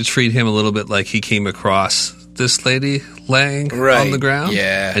starting to treat him a little bit like he came across this lady laying on the ground.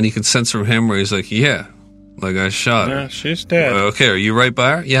 Yeah. And you can sense from him where he's like, yeah, like I shot her. Yeah, she's dead. Okay, are you right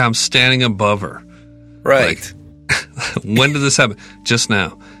by her? Yeah, I'm standing above her. Right. When did this happen? Just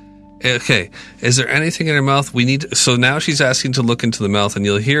now. Okay, is there anything in her mouth? So now she's asking to look into the mouth, and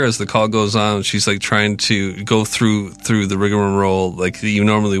you'll hear as the call goes on, she's like trying to go through the rigmarole like you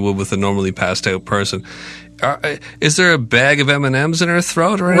normally would with a normally passed out person. Is there a bag of M&Ms in her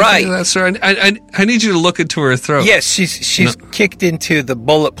throat or anything like that, sir? I need you to look into her throat. Yes, she's kicked into the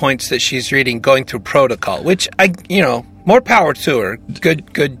bullet points that she's reading, going through protocol, which more power to her.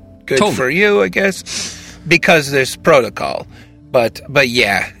 Good Totally. for you, I guess, because there's protocol. But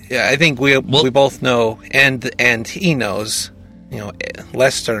yeah, I think we both know, and he knows,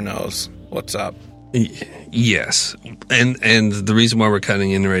 Lester knows what's up. Yes, and the reason why we're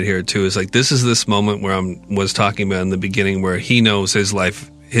cutting in right here too is like this moment where I was talking about in the beginning, where he knows his life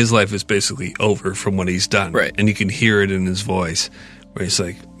is basically over from what he's done, right? And you can hear it in his voice, where he's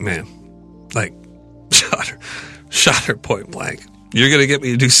like, "Man, like shot her point blank. You're gonna get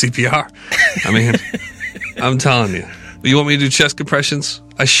me to do CPR? I mean, I'm telling you." You want me to do chest compressions?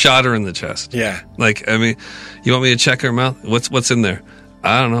 I shot her in the chest. Yeah. Like, I mean, you want me to check her mouth? What's in there?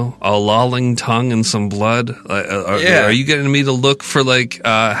 I don't know. A lolling tongue and some blood? Are you getting me to look for like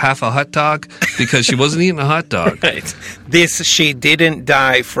half a hot dog? Because she wasn't eating a hot dog. Right. She didn't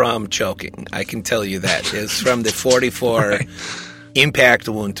die from choking. I can tell you that. It's from the 44 right. Impact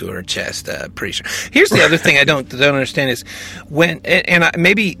wound to her chest. Pretty sure. Here's the other thing I don't understand is when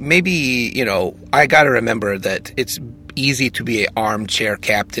maybe I got to remember that it's easy to be an armchair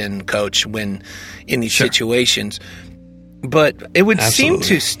captain, coach when in these situations, but it would seem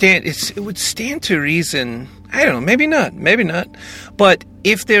to stand. It would stand to reason. I don't know. Maybe not. But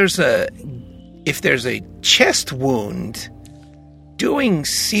if there's a chest wound, doing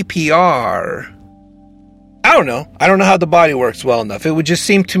CPR. I don't know. I don't know how the body works well enough. It would just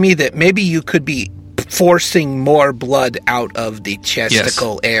seem to me that maybe you could be forcing more blood out of the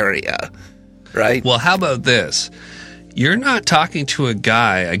chesticle area, right? Well, how about this? You're not talking to a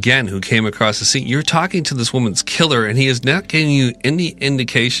guy, again, who came across the scene. You're talking to this woman's killer, and he is not giving you any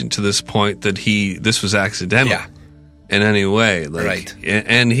indication to this point that this was accidental in any way. Like, right.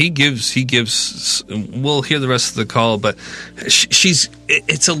 And he gives, we'll hear the rest of the call, but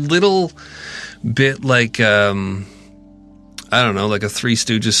it's a little bit like, I don't know, like a Three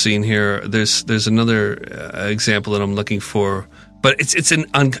Stooges scene here. There's another example that I'm looking for. But it's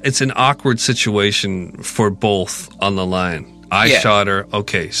an awkward situation for both on the line. I shot her.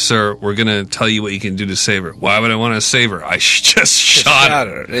 Okay, sir, we're going to tell you what you can do to save her. Why would I want to save her? I just shot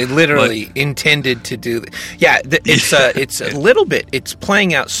her. They literally intended to do that. Yeah, it's a little bit. It's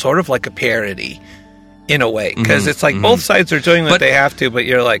playing out sort of like a parody in a way. Because it's like both sides are doing what they have to, but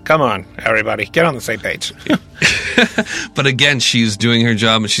you're like, come on, everybody, get on the same page. But again, she's doing her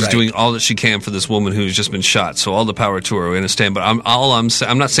job, and she's doing all that she can for this woman who's just been shot. So all the power to her. We understand. But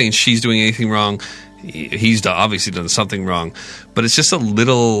I'm not saying she's doing anything wrong. he's obviously done something wrong, but it's just a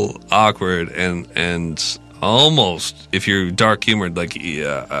little awkward and almost, if you're dark humored, like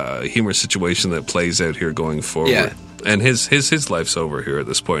a humor situation that plays out here going forward. Yeah. And his life's over here at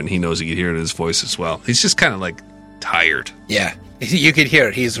this point, and he knows he can hear it in his voice as well. He's just kind of like tired. Yeah, you could hear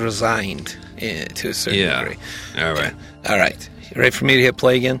it. He's resigned to a certain degree. All right. All right. You ready for me to hit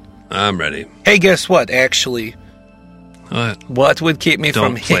play again? I'm ready. Hey, guess what? Actually, what would keep me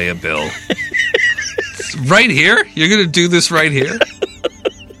from... Don't play a bill. Right here? You're going to do this right here?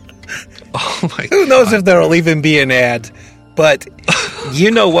 Oh, my God. Who knows if there'll even be an ad. But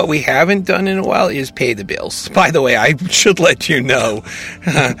you know what we haven't done in a while is pay the bills. By the way, I should let you know.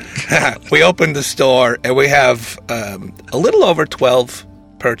 We opened the store, and we have a little over 12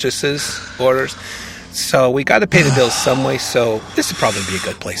 orders. So we got to pay the bills some way, so this would probably be a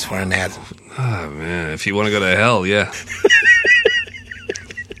good place for an ad. Oh, man. If you want to go to hell, yeah.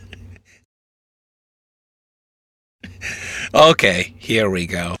 Okay, here we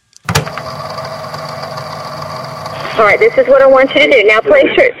go. All right, this is what I want you to do. Now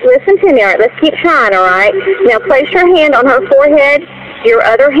listen to me, all right? Let's keep trying, all right? Now place your hand on her forehead, your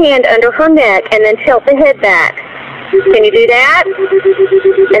other hand under her neck, and then tilt the head back. Can you do that?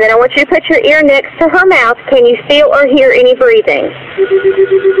 And then I want you to put your ear next to her mouth. Can you feel or hear any breathing?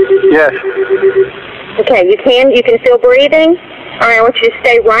 Yes. Okay, you can feel breathing? All right, I want you to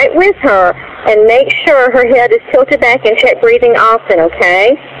stay right with her and make sure her head is tilted back and check breathing often,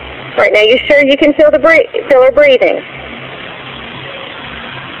 okay? All right, now you sure you can feel her breathing?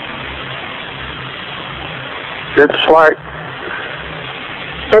 It's like...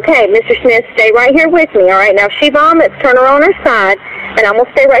 Okay, Mr. Smith, stay right here with me, all right? Now, if she vomits, turn her on her side, and I'm going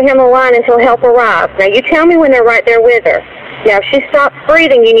to stay right here on the line until help arrives. Now, you tell me when they're right there with her. Now, if she stops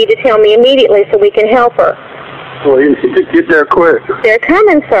breathing, you need to tell me immediately so we can help her. Well, you need to get there quick. They're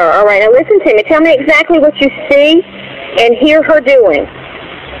coming, sir. All right, now listen to me. Tell me exactly what you see and hear her doing.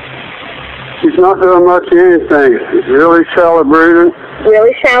 She's not doing much of anything. She's really shallow breathing.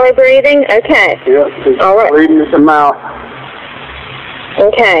 Really shallow breathing? Okay. Yep, she's all right. bleeding at the mouth.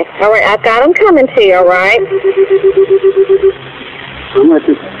 Okay. All right, I've got them coming to you, all right? I'm with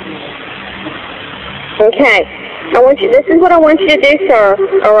you. Okay. This is what I want you to do, sir,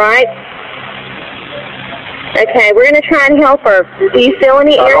 all right? Okay, we're going to try and help her. Do you feel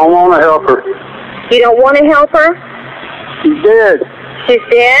any I don't want to help her. You don't want to help her? She's dead. She's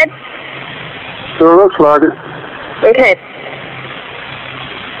dead? Sure looks like it. Okay.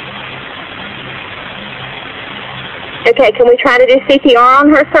 Okay, can we try to do CPR on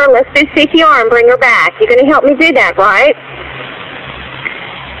her, sir? Let's do CPR and bring her back. You're going to help me do that, right?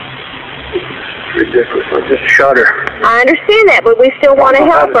 Ridiculous. I just shot her. I understand that, but we still want to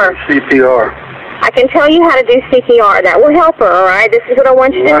help her. CPR. I can tell you how to do CPR. That will help her, all right? This is what I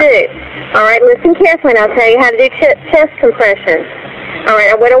want you to do. All right, listen carefully, and I'll tell you how to do chest compressions. All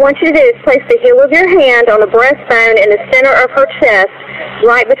right, what I want you to do is place the heel of your hand on the breastbone in the center of her chest,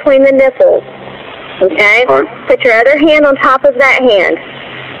 right between the nipples. Okay? Right. Put your other hand on top of that hand.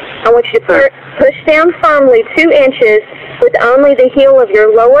 I want you to push down firmly 2 inches with only the heel of your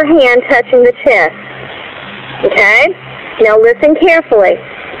lower hand touching the chest. Okay? Now listen carefully.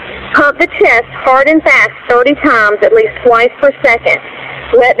 Pump the chest hard and fast 30 times, at least twice per second.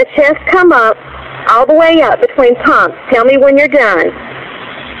 Let the chest come up, all the way up between pumps. Tell me when you're done.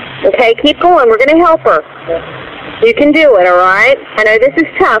 Okay, keep going. We're going to help her. You can do it, all right? I know this is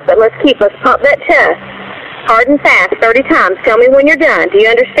tough, but let's pump that chest hard and fast 30 times. Tell me when you're done. Do you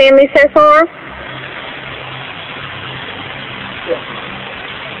understand me so far?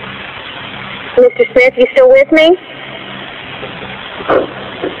 Mr. Smith, you still with me?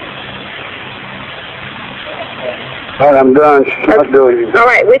 All right, I'm done. She's not doing it. All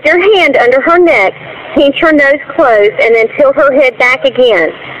right, with your hand under her neck, pinch her nose closed, and then tilt her head back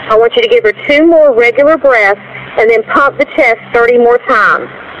again. I want you to give her 2 more regular breaths, and then pump the chest 30 more times.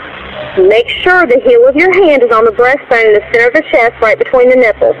 Make sure the heel of your hand is on the breastbone in the center of the chest, right between the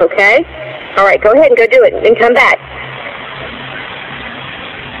nipples, okay? All right, go ahead and go do it, and come back.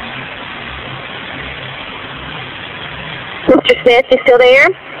 Mr. Smith, you still there?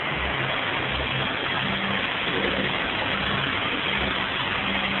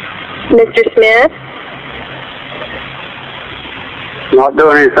 Mr. Smith? Not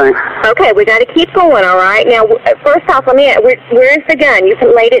doing anything. Okay, we got to keep going, all right? Now, first off, where's the gun? You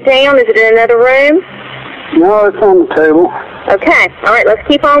laid it down? Is it in another room? No, it's on the table. Okay, all right, let's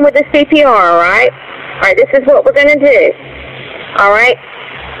keep on with the CPR, all right? All right, this is what we're going to do. All right?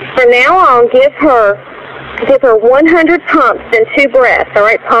 From now on, give her 100 pumps and 2 breaths, all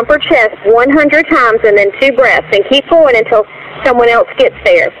right? Pump her chest 100 times and then 2 breaths, and keep going until someone else gets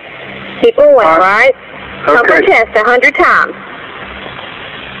there. Keep going, all right? Pump her chest 100 times.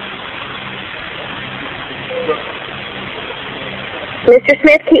 Mr.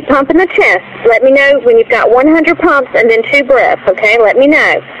 Smith, keep pumping the chest. Let me know when you've got 100 pumps and then 2 breaths, okay? Let me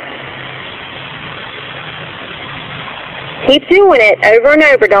know. Keep doing it over and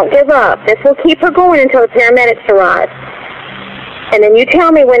over. Don't give up. This will keep her going until the paramedics arrive. And then you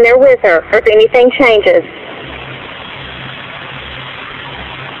tell me when they're with her or if anything changes.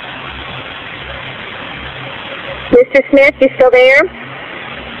 Mr. Smith, you still there?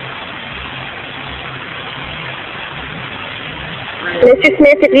 Mr.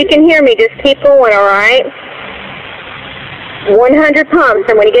 Smith, if you can hear me, just keep going, all right? 100 pumps,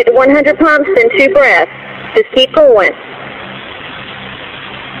 and when you get to 100 pumps, then 2 breaths. Just keep going.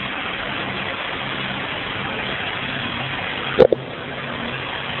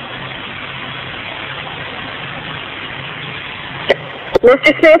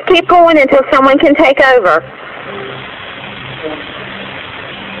 Mr. Smith, keep going until someone can take over.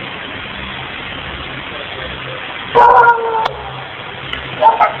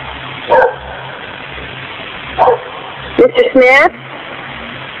 Mr. Smith?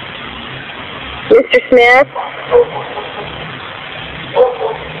 Mr. Smith?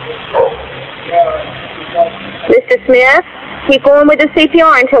 Mr. Smith? Keep going with the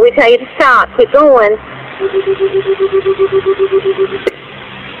CPR until we tell you to stop. Keep going.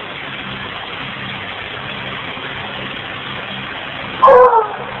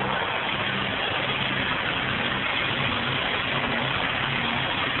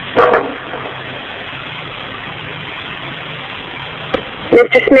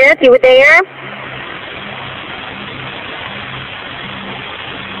 Mr. Smith, you were there?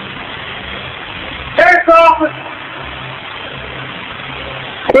 Sheriff's office!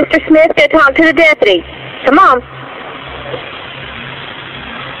 Mr. Smith, go talk to the deputy. Come on.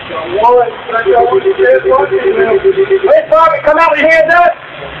 Wait, Bobby, come out with your hands up!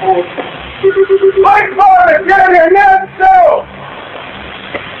 Wait, Bobby, get in here, now,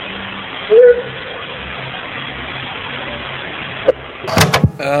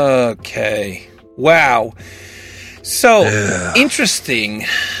 Okay. Wow. So, interesting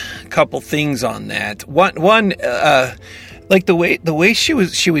couple things on that. One, like the way she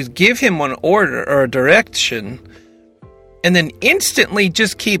was give him one order or a direction, and then instantly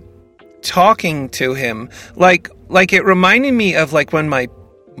just keep talking to him. Like it reminded me of like when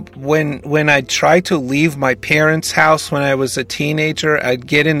I tried to leave my parents' house when I was a teenager. I'd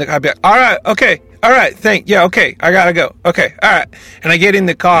be like, all right, okay. All right, okay, I gotta go. Okay, all right. And I get in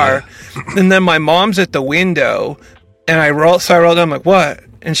the car, and then my mom's at the window, and I roll down, I'm like, what?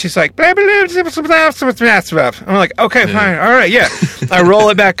 And she's like, blah, blah, blah, blah, blah, blah. I'm like, okay, fine, all right, yeah. I roll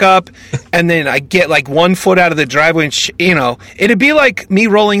it back up, and then I get like 1 foot out of the driveway, and it'd be like me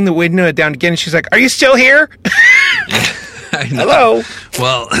rolling the window down again, and she's like, are you still here? Hello?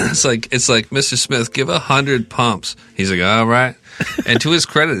 Well, it's like, Mr. Smith, give 100 pumps. He's like, all right. And to his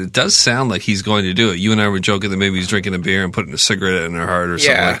credit, it does sound like he's going to do it. You and I were joking that maybe he's drinking a beer and putting a cigarette in her heart or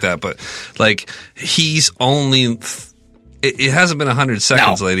something like that. But, like, he's only... It hasn't been 100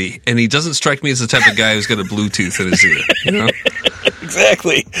 seconds, lady. And he doesn't strike me as the type of guy who's got a Bluetooth in his ear, you know?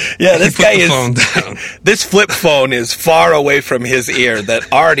 Exactly. Yeah, this guy is... Phone down. This flip phone is far away from his ear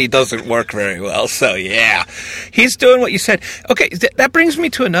that already doesn't work very well. So, yeah. He's doing what you said. Okay, that brings me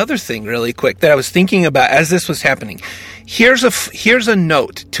to another thing really quick that I was thinking about as this was happening. Here's a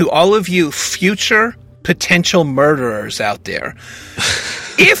note to all of you future potential murderers out there.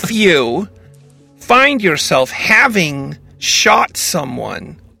 If you find yourself having shot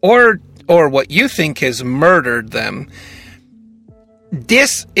someone or what you think has murdered them,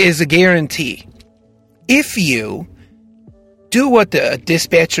 this is a guarantee. If you do what the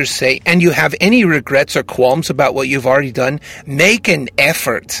dispatchers say and you have any regrets or qualms about what you've already done, make an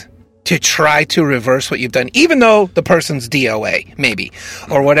effort to try to reverse what you've done, even though the person's DOA, maybe,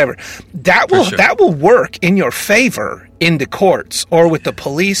 or whatever. That will work in your favor in the courts or with the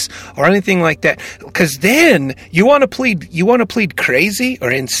police or anything like that. Because then you want to plead crazy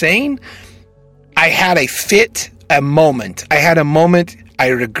or insane. I had a moment. I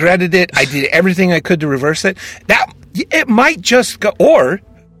regretted it. I did everything I could to reverse it. That it might just go, or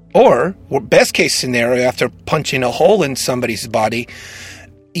best case scenario, after punching a hole in somebody's body,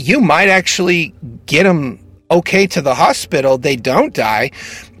 you might actually get them okay to the hospital. They don't die.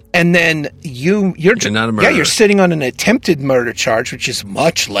 And then you're not a murderer. Yeah, you're sitting on an attempted murder charge, which is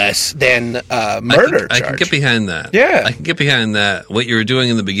much less than murder charge. I can get behind that. Yeah. I can get behind that. What you were doing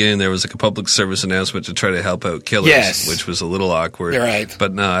in the beginning, there was like a public service announcement to try to help out killers, which was a little awkward. You're right.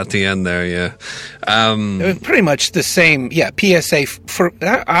 But no, at the end there, yeah. It was pretty much the same, PSA for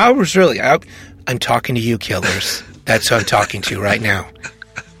hours, really. I'm talking to you, killers. That's who I'm talking to right now.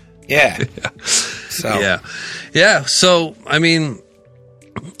 Yeah. So. Yeah. So, I mean...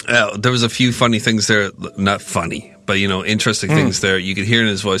 there was a few funny things there, not funny, but, interesting things there. You could hear in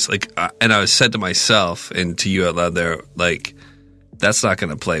his voice, like, and I said to myself and to you out loud there, like, that's not going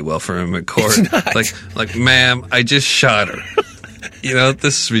to play well for him in court. Like, ma'am, I just shot her.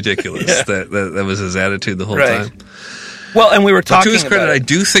 This is ridiculous. Yeah. That was his attitude the whole time. Well, and we were talking to his credit, I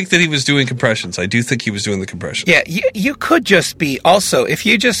do think that he was doing compressions. I do think he was doing the compressions. Yeah, you could just be, also, if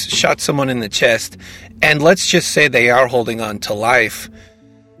you just shot someone in the chest, and let's just say they are holding on to life,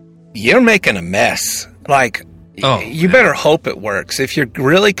 you're making a mess. Like, you better hope it works. If you're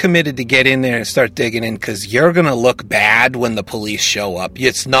really committed to get in there and start digging in, because you're going to look bad when the police show up.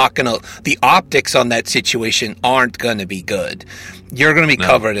 It's not going to, the optics on that situation aren't going to be good. You're going to be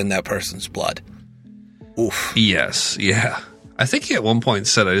covered in that person's blood. Oof. Yes, yeah. I think he at one point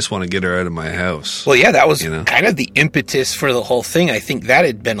said, I just want to get her out of my house. Well, yeah, that was kind of the impetus for the whole thing. I think that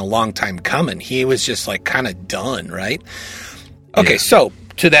had been a long time coming. He was just like kind of done, right? Okay, so...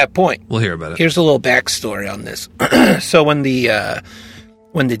 to that point, we'll hear about it. Here's a little backstory on this. So when the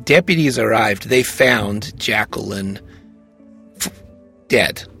deputies arrived, they found Jacqueline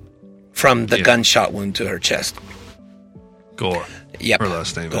dead from the gunshot wound to her chest. Gore. Yep. Her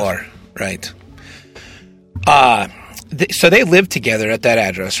last name. Gore. Right. So they lived together at that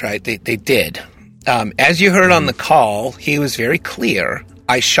address, right? They did. As you heard on the call, he was very clear.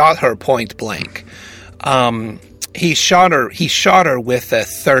 I shot her point blank. He shot her with a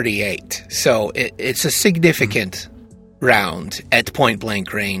 .38, so it's a significant round at point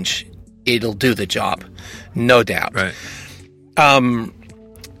blank range. It'll do the job, no doubt. Right.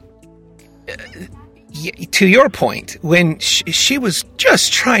 To your point, when she was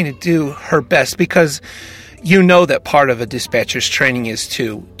just trying to do her best, because that part of a dispatcher's training is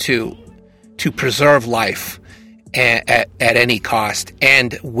to preserve life at any cost,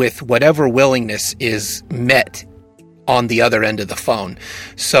 and with whatever willingness is met on the other end of the phone.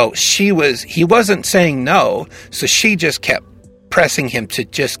 So he wasn't saying no, so she just kept pressing him to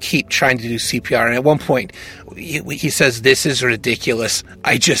just keep trying to do CPR. And at one point, he says, "This is ridiculous.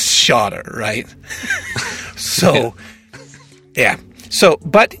 I just shot her," right? So, yeah. So,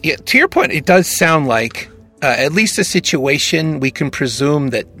 but to your point, it does sound like at least a situation we can presume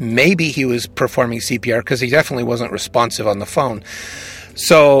that maybe he was performing CPR, because he definitely wasn't responsive on the phone.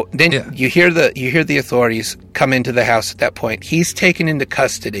 So then you hear the authorities come into the house at that point. He's taken into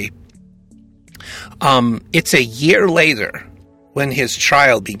custody. It's a year later when his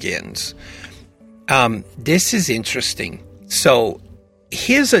trial begins. This is interesting. So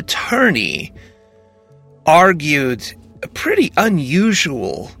his attorney argued a pretty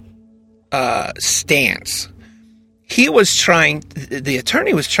unusual stance. The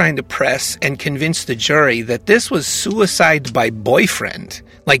attorney was trying to press and convince the jury that this was suicide by boyfriend.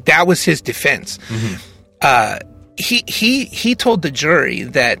 Like, that was his defense. Mm-hmm. He told the jury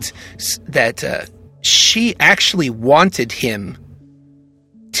that she actually wanted him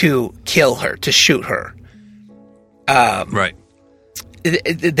to kill her, to shoot her. Right.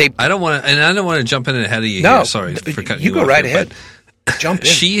 I don't want to jump in ahead of you. No, here. Sorry for cutting you off. You go right ahead. Jump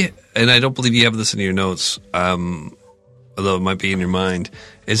in. And I don't believe you have this in your notes, although it might be in your mind,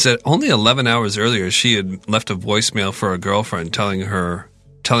 is that only 11 hours earlier she had left a voicemail for a girlfriend telling her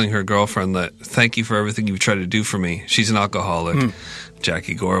girlfriend that, thank you for everything you've tried to do for me. She's an alcoholic.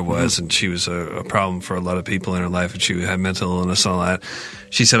 Jackie Gore was, and she was a problem for a lot of people in her life, and she had mental illness and all that.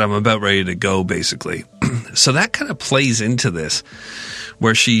 She said, I'm about ready to go, basically. So that kind of plays into this,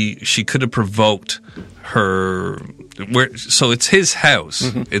 where she could have provoked her. So it's his house.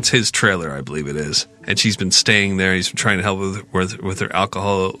 Mm-hmm. It's his trailer, I believe it is. And she's been staying there. He's been trying to help with her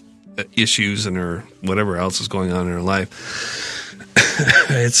alcohol issues and her whatever else is going on in her life.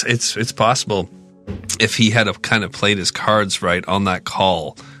 It's possible if he had kind of played his cards right on that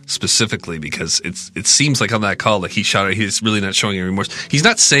call specifically, because it seems like on that call that he shot her, he's really not showing any remorse. He's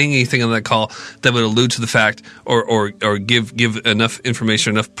not saying anything on that call that would allude to the fact or give enough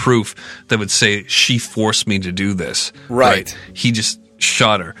information, enough proof that would say she forced me to do this. Right. He just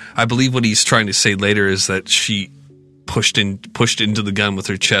shot her. I believe what he's trying to say later is that she pushed into the gun with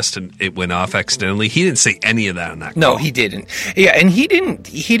her chest and it went off accidentally. He didn't say any of that on that call. No, he didn't. Yeah, and he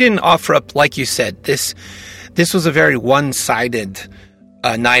didn't offer up, like you said, this was a very one-sided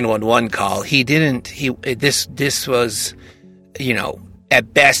a 911 call. This was,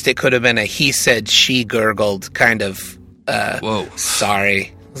 at best it could have been a he said, she gurgled kind of, whoa.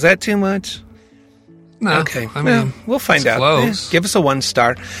 Sorry. Was that too much? No. Okay. I mean, we'll find out. Close. Give us a 1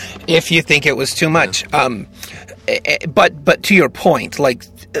 star if you think it was too much. But to your point, like,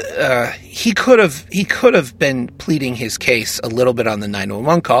 he could have been pleading his case a little bit on the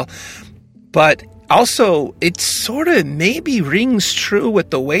 911 call, but also it sort of maybe rings true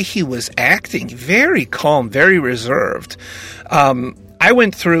with the way he was acting. Very calm, very reserved. I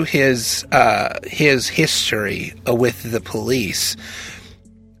went through his history with the police,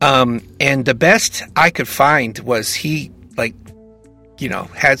 and the best I could find was he,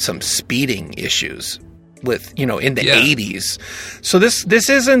 had some speeding issues with, in the 80s. So this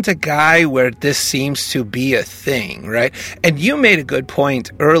isn't a guy where this seems to be a thing, right? And you made a good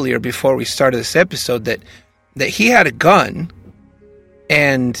point earlier before we started this episode that he had a gun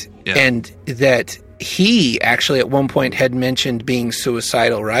and that he actually at one point had mentioned being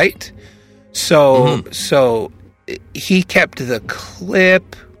suicidal, right? So he kept the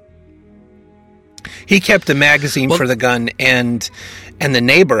clip. He kept the magazine for the gun, and the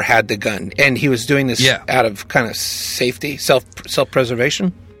neighbor had the gun, and he was doing this out of kind of safety,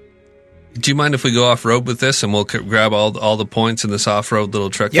 self-preservation. Do you mind if we go off-road with this, and we'll grab all the points in this off-road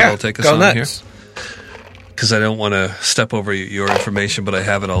little trek that will take us on nuts. here? Because I don't want to step over your information, but I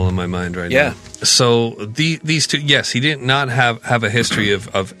have it all in my mind right now. So these two, yes, he did not have a history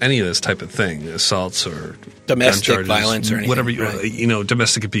of any of this type of thing, assaults or domestic gun charges, violence or anything. Whatever,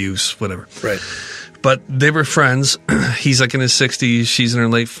 domestic abuse, whatever. Right. But they were friends. He's like in his 60s. She's in her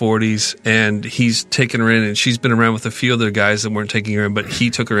late 40s. And he's taken her in. And she's been around with a few other guys that weren't taking her in. But he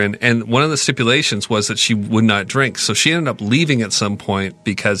took her in. And one of the stipulations was that she would not drink. So she ended up leaving at some point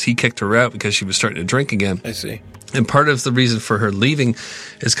because he kicked her out because she was starting to drink again. I see. And part of the reason for her leaving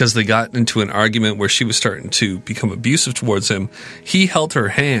is because they got into an argument where she was starting to become abusive towards him. He held her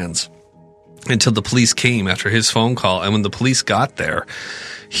hands until the police came after his phone call. And when the police got there,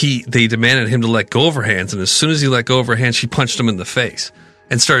 they demanded him to let go of her hands, and as soon as he let go of her hands, she punched him in the face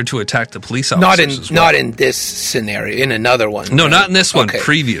and started to attack the police officers. Not in this scenario, in another one. No, not in this one.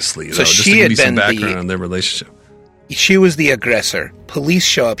 Previously, though, so just she to give had you some been background on their relationship. She was the aggressor. Police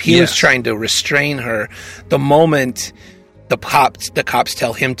show up. He was trying to restrain her. The moment the cops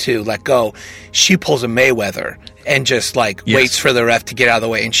tell him to let go, she pulls a Mayweather and just waits for the ref to get out of the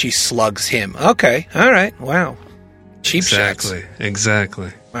way, and she slugs him. Okay, all right, wow. Cheap shots.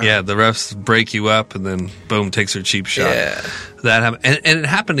 Exactly. Wow. Yeah, the refs break you up, and then boom, takes her cheap shot. Yeah. That happened, and it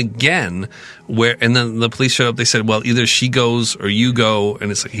happened again. And then the police showed up. They said, "Well, either she goes or you go." And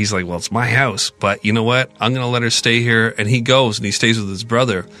he's like, "Well, it's my house, but you know what? I'm going to let her stay here." And he goes, and he stays with his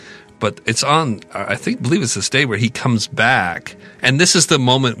brother. But it's on, believe it's this day where he comes back. And this is the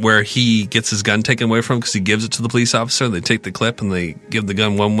moment where he gets his gun taken away from him because he gives it to the police officer. They take the clip and they give the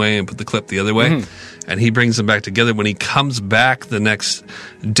gun one way and put the clip the other way. Mm-hmm. And he brings them back together. When he comes back the next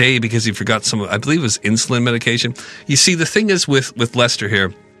day because he forgot some, I believe it was insulin medication. You see, the thing is with Lester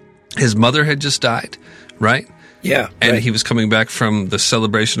here, his mother had just died, right? Yeah. And he was coming back from the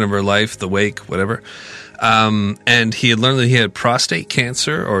celebration of her life, the wake, whatever. And he had learned that he had prostate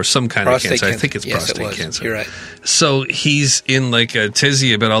cancer or some kind of cancer. I think it's prostate cancer. You're right. So he's in a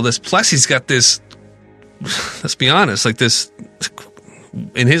tizzy about all this. Plus he's got this, let's be honest, this,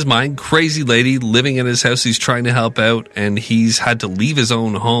 in his mind, crazy lady living in his house. He's trying to help out, and he's had to leave his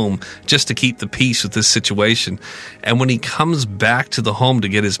own home just to keep the peace with this situation. And when he comes back to the home to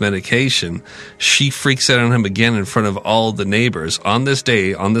get his medication, she freaks out on him again in front of all the neighbors on this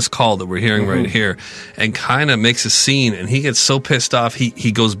day, on this call that we're hearing right here, and kind of makes a scene. And he gets so pissed off,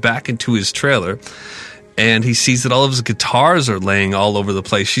 he goes back into his trailer. And he sees that all of his guitars are laying all over the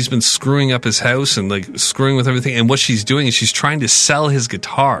place. She's been screwing up his house and screwing with everything. And what she's doing is she's trying to sell his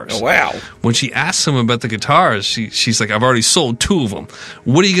guitars. Oh, wow. When she asks him about the guitars, she's like, "I've already sold 2 of them.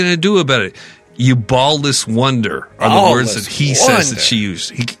 What are you going to do about it?" "You ballless wonder" are the words that he says that she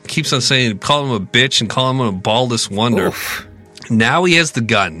used. He keeps on saying, call him a bitch and call him a ballless wonder. Oof. Now he has the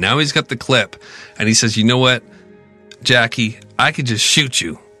gun. Now he's got the clip. And he says, "You know what, Jackie, I could just shoot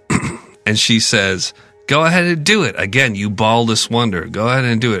you." And she says, "Go ahead and do it. Again, you ballless wonder. Go ahead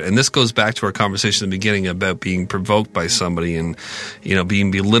and do it." And this goes back to our conversation in the beginning about being provoked by somebody and,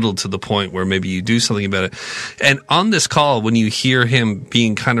 being belittled to the point where maybe you do something about it. And on this call, when you hear him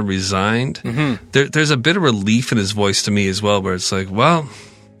being kind of resigned, there's a bit of relief in his voice to me as well, where it's like, well,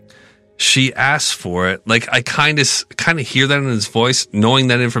 she asked for it. Like, I kind of hear that in his voice, knowing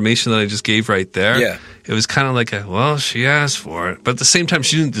that information that I just gave right there. Yeah. It was kind of like she asked for it. But at the same time,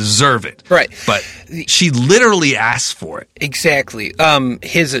 she didn't deserve it. Right. But she literally asked for it. Exactly.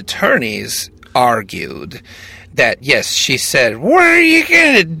 His attorneys argued that, yes, she said, what are you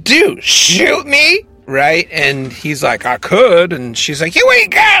going to do? Shoot me? Right? And he's like, I could. And she's like, you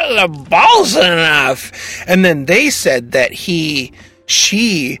ain't got the balls enough. And then they said that she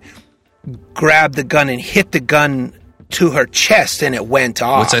grabbed the gun and hit the gun to her chest and it went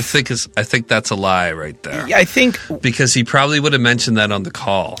off. Which I think that's a lie right there. Yeah, I think because he probably would have mentioned that on the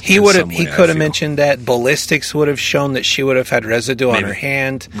call. He could have mentioned that. Ballistics would have shown that she would have had residue on her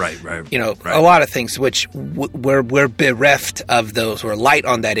hand. Right. A lot of things which we're bereft of those. We're light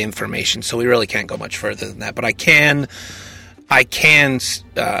on that information, so we really can't go much further than that. But I can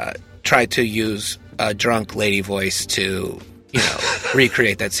try to use a drunk lady voice to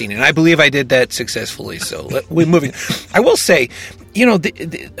recreate that scene. And I believe I did that successfully. So we're moving. I will say,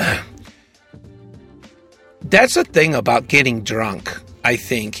 that's the thing about getting drunk, I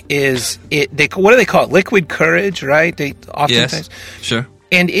think, is what do they call it? Liquid courage, right? They oftentimes. Yes, sure.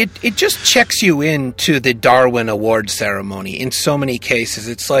 And it just checks you into the Darwin Award ceremony in so many cases.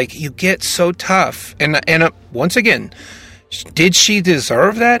 It's like you get so tough. And once again, did she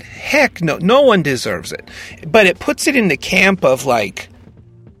deserve that? Heck no. No one deserves it. But it puts it in the camp of like,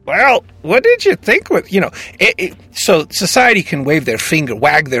 well, what did you think with, so society can wag their finger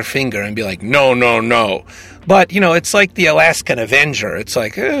and be like, no. But, it's like the Alaskan Avenger. It's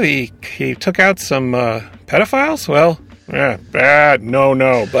like, oh, he took out some pedophiles? Well, yeah, bad,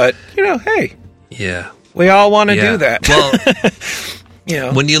 no. But, hey. Yeah. We all want to do that.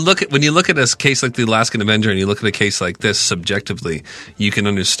 Well, when you look at a case like the Alaskan Avenger and you look at a case like this subjectively, you can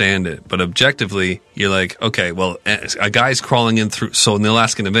understand it. But objectively, you're like, okay, well, a guy's crawling in through. So in the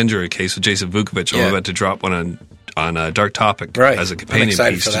Alaskan Avenger case with Jason Vukovich, I'm about to drop one on a Dark Topic as a companion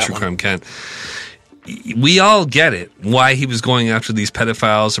piece to True Crime Kent. We all get it why he was going after these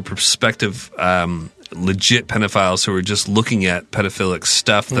pedophiles or prospective legit pedophiles who are just looking at pedophilic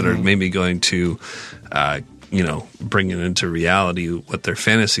stuff that are maybe going to bring it into reality what their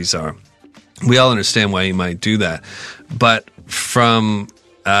fantasies are. We all understand why he might do that. But from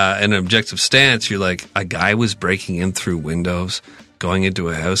an objective stance, you're like, a guy was breaking in through windows, going into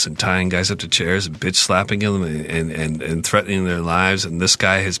a house and tying guys up to chairs and bitch slapping them and threatening their lives, and this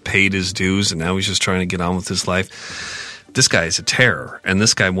guy has paid his dues and now he's just trying to get on with his life. This guy is a terror, and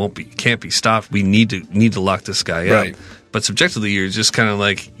this guy can't be stopped. We need to lock this guy up. But subjectively, you're just kind of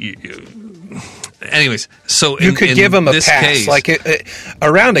like... Anyways, so you could give him a pass. Case, like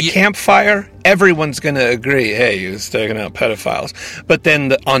around a campfire, everyone's going to agree, hey, he was taking out pedophiles. But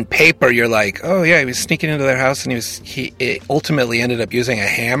then on paper, you're like, oh yeah, he was sneaking into their house, and he ultimately ended up using a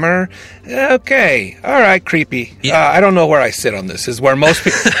hammer. Okay, all right, creepy. Yeah. I don't know where I sit on this. Is where most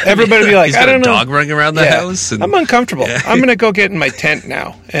people, everybody be like, he's got I don't a know. Dog running around the house. And, I'm uncomfortable. Yeah. I'm going to go get in my tent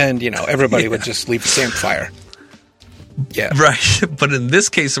now, and everybody would just leave the campfire. Yeah. Right. But in this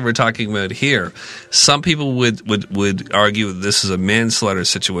case that we're talking about here, some people would argue that this is a manslaughter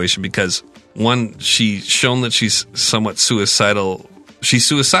situation because, one, she's shown that she's somewhat suicidal. She's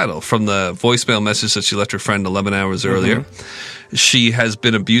suicidal from the voicemail message that she left her friend 11 hours earlier. She has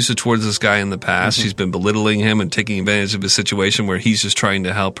been abusive towards this guy in the past. She's been belittling him and taking advantage of his situation where he's just trying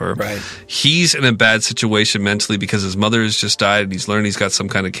to help her. Right. He's in a bad situation mentally because his mother has just died and he's learned he's got some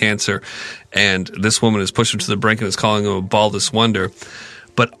kind of cancer. And this woman has pushed him to the brink and is calling him a baldest wonder.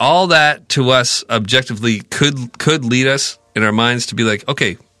 But all that to us objectively could lead us in our minds to be like,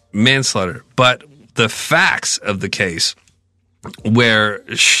 okay, manslaughter. But the facts of the case, where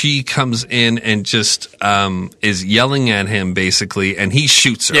she comes in and just is yelling at him basically, and he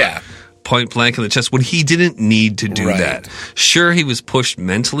shoots her point blank in the chest when he didn't need to do that. Sure, he was pushed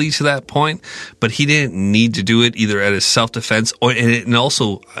mentally to that point, but he didn't need to do it either out of self-defense and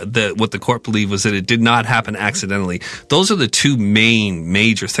also what the court believed was that it did not happen accidentally. Those are the two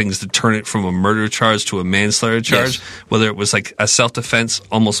major things that turn it from a murder charge to a manslaughter charge, whether it was like a self-defense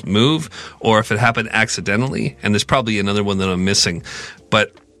almost move or if it happened accidentally. And there's probably another one that I'm missing.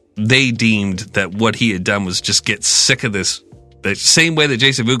 But they deemed that what he had done was just get sick of this. The same way that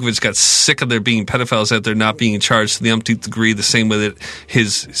Jason Vukovich got sick of there being pedophiles out there not being charged to the umpteenth degree, the same way that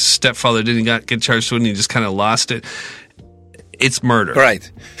his stepfather didn't get charged to it and he just kind of lost it. It's murder.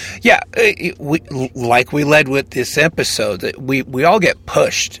 Right. Yeah. We led with this episode, we all get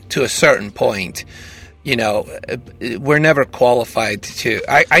pushed to a certain point. We're never qualified to...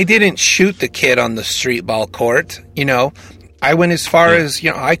 I didn't shoot the kid on the street ball court. I went as far as,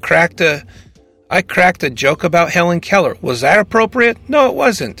 I cracked a I cracked a joke about Helen Keller. Was that appropriate? No, it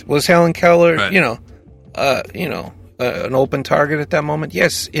wasn't. Was Helen Keller, an open target at that moment?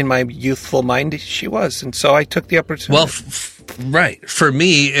 Yes, in my youthful mind, she was, and so I took the opportunity. Well, right. For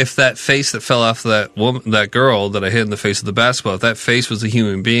me, if that face that fell off that woman, that girl that I hit in the face of the basketball, if that face was a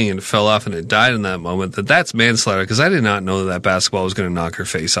human being and it fell off and it died in that moment, that's manslaughter, because I did not know that basketball was going to knock her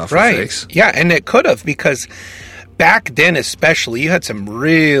face off her face. Yeah, and it could have, because back then especially, you had some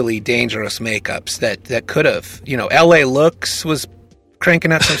really dangerous makeups that could have, LA Looks was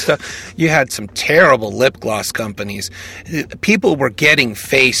cranking out some stuff. You had some terrible lip gloss companies. People were getting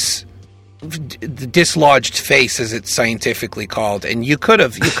the dislodged face, as it's scientifically called, and you could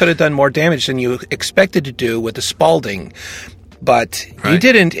have done more damage than you expected to do with the Spalding, but you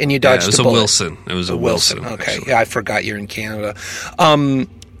didn't, and you dodged the bullet. It was a Wilson. Okay, actually. Yeah, I forgot you're in Canada.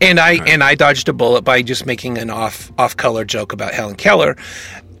 And I dodged a bullet by just making an off-color joke about Helen Keller.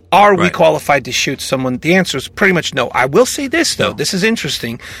 Are we qualified to shoot someone? The answer is pretty much no. I will say this, though. No. This is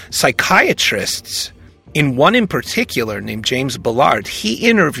interesting. Psychiatrists, in one in particular named James Ballard, he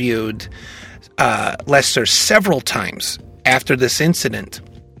interviewed Lester several times after this incident.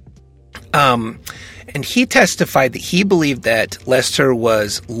 And he testified that he believed that Lester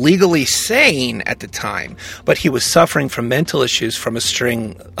was legally sane at the time, but he was suffering from mental issues from a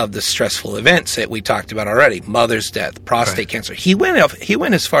string of the stressful events that we talked about already: mother's death, prostate cancer. He went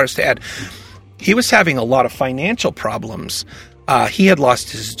as far as to add he was having a lot of financial problems. He had lost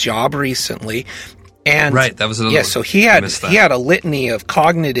his job recently. And that was another one. So he had a litany of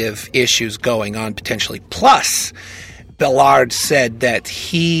cognitive issues going on potentially. Plus, Ballard said that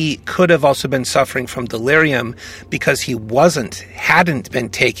he could have also been suffering from delirium because he hadn't been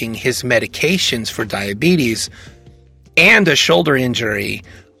taking his medications for diabetes and a shoulder injury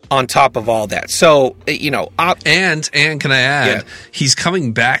on top of all that. So, and can I add, he's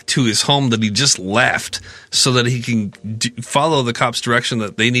coming back to his home that he just left so that he can follow the cops' direction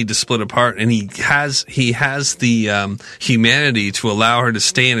that they need to split apart. And he has the humanity to allow her to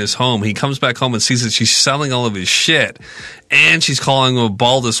stay in his home. He comes back home and sees that she's selling all of his shit, and she's calling him a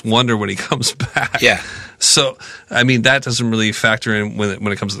baldest wonder when he comes back. Yeah. So, I mean, that doesn't really factor in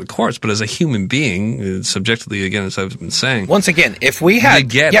when it comes to the courts. But as a human being, subjectively, again, as I've been saying, once again, if we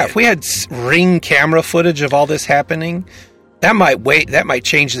had Ring camera footage of all this happening, that might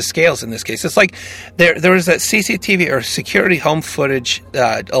change the scales in this case. It's like there was that CCTV or security home footage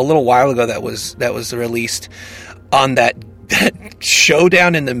a little while ago that was released on that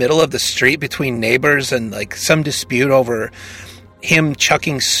showdown in the middle of the street between neighbors and like some dispute over him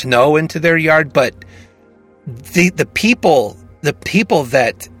chucking snow into their yard, but the people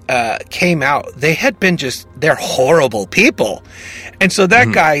that came out, they're horrible people. And so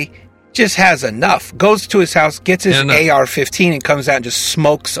that guy just has enough, goes to his house, gets his AR-15 and comes out and just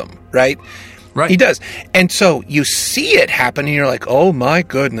smokes them, right? Right. He does. And so you see it happen and you're like, oh my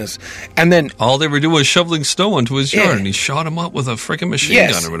goodness. And then all they were doing was shoveling snow into his yard and he shot him up with a freaking machine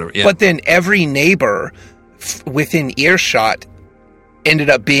gun or whatever. Yeah. But then every neighbor within earshot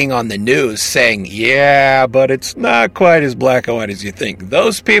ended up being on the news saying, yeah, but it's not quite as black and white as you think.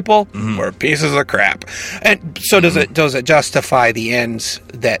 Those people were pieces of crap. And so does it justify the ends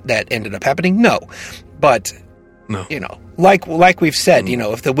that ended up happening? No. But, like we've said,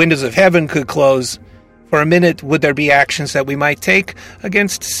 if the windows of heaven could close for a minute, would there be actions that we might take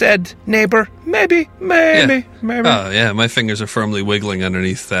against said neighbor? Maybe. Oh, yeah, my fingers are firmly wiggling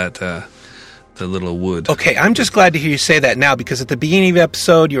underneath that the little wood. Okay, I'm just glad to hear you say that now, because at the beginning of the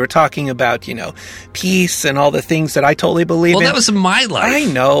episode you were talking about, peace and all the things that I totally believe in. Well, that was in my life. I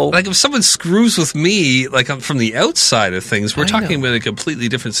know. Like, if someone screws with me, like, from the outside of things, we're talking about a completely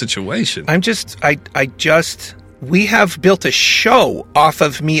different situation. We have built a show off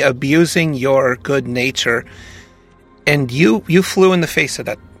of me abusing your good nature, and you flew in the face of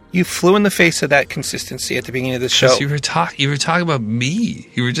that. You flew in the face of that consistency at the beginning of the show. You were talking about me.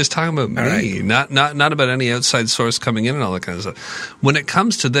 You were just talking about me, not about any outside source coming in and all that kind of stuff. When it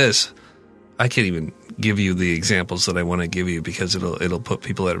comes to this, I can't even give you the examples that I want to give you because it'll put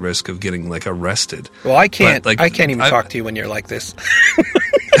people at risk of getting like arrested. Well, I can't. I can't even talk to you when you're like this.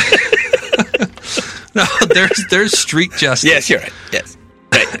 No, there's street justice. Yes, you're right. Yes.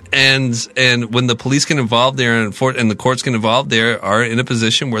 And when the police get involved there and the courts get involved, they are in a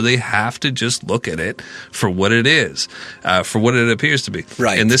position where they have to just look at it for what it is, for what it appears to be.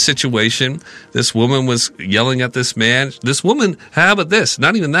 Right. In this situation, this woman was yelling at this man. This woman, how about this?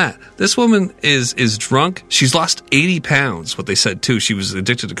 Not even that. This woman is drunk. She's lost 80 pounds, what they said too. She was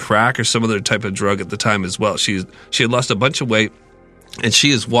addicted to crack or some other type of drug at the time as well. She had lost a bunch of weight. And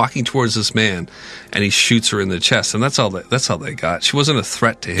she is walking towards this man, and he shoots her in the chest, and that's all they got. She wasn't a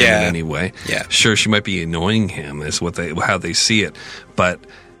threat to him in any way. Yeah. Sure, she might be annoying him, is how they see it, but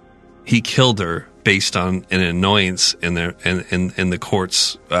he killed her based on an annoyance in the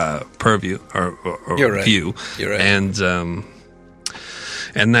court's purview or You're right. view. You're right.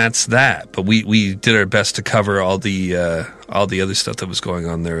 And that's that. But we did our best to cover all the other stuff that was going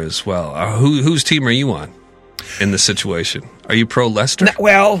on there as well. Whose team are you on in this situation? Are you pro Lester?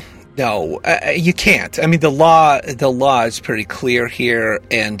 No, you can't. I mean, the law is pretty clear here,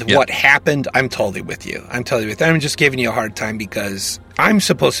 and what happened, I'm totally with you. I'm just giving you a hard time because I'm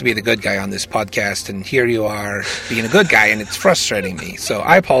supposed to be the good guy on this podcast, and here you are being a good guy, and it's frustrating me. So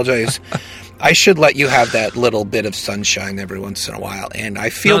I apologize. I should let you have that little bit of sunshine every once in a while, and I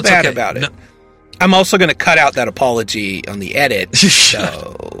feel bad about it. No. I'm also going to cut out that apology on the edit.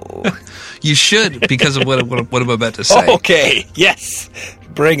 So you should, because of what I'm about to say. Okay, yes,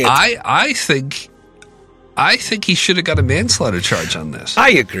 bring it. I think he should have got a manslaughter charge on this. I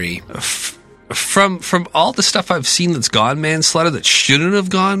agree. From all the stuff I've seen that's gone manslaughter, that shouldn't have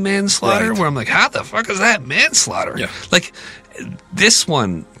gone manslaughter, where I'm like, how the fuck is that manslaughter? Yeah. Like, this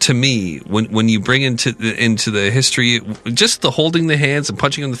one, to me, when you bring into the history, just the holding the hands and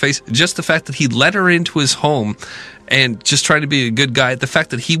punching in the face, just the fact that he let her into his home and just trying to be a good guy, the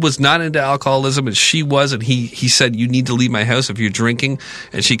fact that he was not into alcoholism and she was, and he said, you need to leave my house if you're drinking,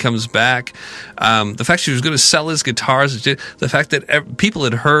 and she comes back. The fact she was going to sell his guitars, the fact that people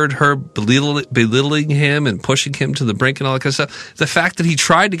had heard her belittling him and pushing him to the brink and all that kind of stuff. The fact that he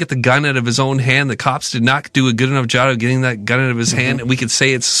tried to get the gun out of his own hand. The cops did not do a good enough job of getting that gun out of his hand, and we could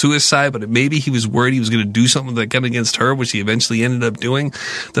say it's suicide, but maybe he was worried he was going to do something with that gun against her, which he eventually ended up doing.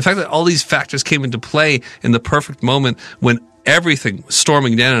 The fact that all these factors came into play in the perfect moment when everything was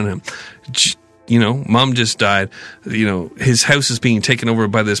storming down on him. Mom just died. His house is being taken over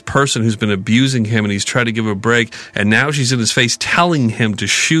by this person who's been abusing him, and he's tried to give a break, and now she's in his face telling him to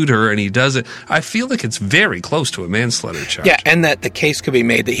shoot her, and he does it. I feel like it's very close to a manslaughter charge. Yeah, and that the case could be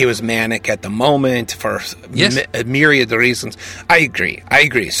made that he was manic at the moment for a myriad of reasons. I agree.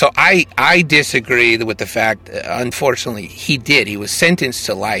 So I disagree with the fact, unfortunately, he did. He was sentenced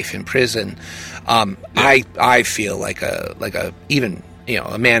to life in prison. I feel like a even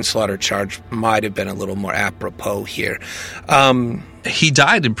a manslaughter charge might have been a little more apropos here. He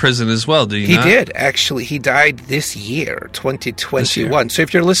died in prison as well, did he not? He did, actually. He died this year, 2021. So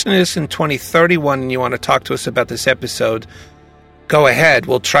if you're listening to this in 2031 and you want to talk to us about this episode, go ahead.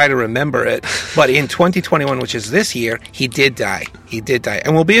 We'll try to remember it. But in 2021, which is this year, he did die.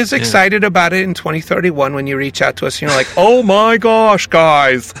 And we'll be as excited about it in 2031 when you reach out to us and you're like, oh my gosh,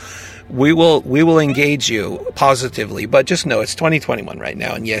 guys. We will engage you positively, but just know it's 2021 right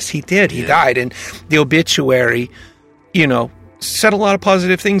now. And yes, he did. He died, and the obituary, said a lot of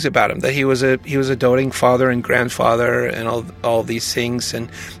positive things about him. That he was a doting father and grandfather, and all these things, and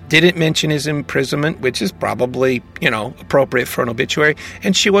didn't mention his imprisonment, which is probably appropriate for an obituary.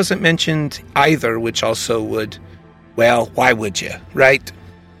 And she wasn't mentioned either, which also would. Well, why would you, right?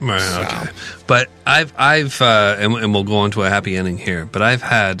 Right, okay. But I've and we'll go on to a happy ending here, but I've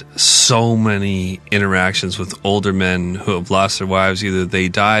had so many interactions with older men who have lost their wives. Either they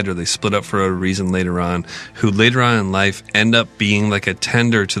died or they split up for a reason later on, who later on in life end up being like a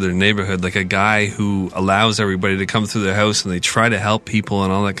tender to their neighborhood, like a guy who allows everybody to come through their house and they try to help people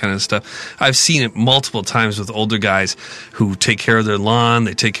and all that kind of stuff. I've seen it multiple times with older guys who take care of their lawn,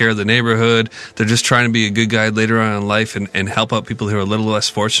 they take care of the neighborhood, they're just trying to be a good guy later on in life and help out people who are a little less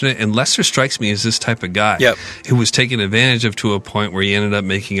fortunate. And Lester strikes me as this type of guy who was taken advantage of to a point where he ended up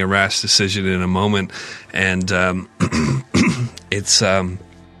making a rash decision in a moment. And it's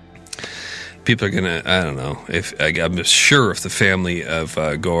people are gonna, I don't know, I'm sure if the family of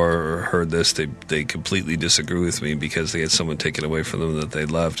Gore heard this, they completely disagree with me because they had someone taken away from them that they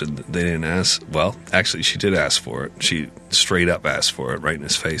loved and they didn't ask. Well, actually, she did ask for it. She straight up asked for it right in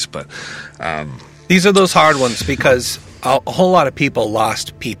his face. But these are those hard ones because a whole lot of people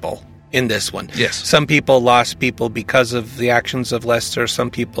lost people in this one. Yes. Some people lost people because of the actions of Lester. Some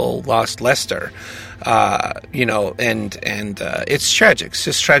people lost Lester. And it's tragic. It's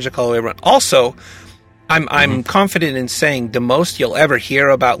just tragic all the way around. Also, I'm confident in saying the most you'll ever hear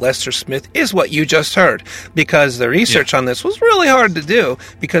about Lester Smith is what you just heard, because the research on this was really hard to do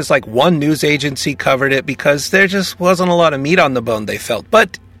because one news agency covered it because there just wasn't a lot of meat on the bone, they felt.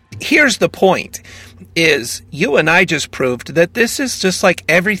 But here's the point. Is you and I just proved that this is just like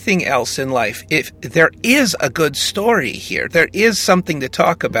everything else in life. If there is a good story here, there is something to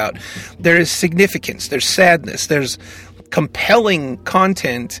talk about, there is significance, there's sadness, there's compelling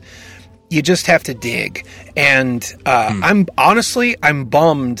content, You just have to dig. And I'm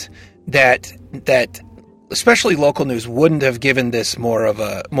bummed that especially local news wouldn't have given this more of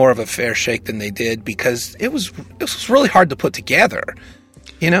a fair shake than they did, because it was really hard to put together.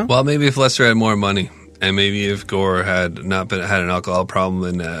 Well, maybe if Lester had more money, and maybe if Gore had not had an alcohol problem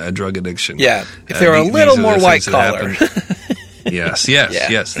and a drug addiction. Yeah, if they were a little more white collar. Yes.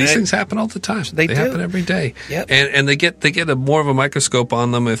 These things happen all the time. They happen every day. Yep. And they get more of a microscope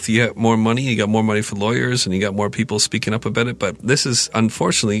on them if you have more money. You got more money for lawyers, and you got more people speaking up about it. But this is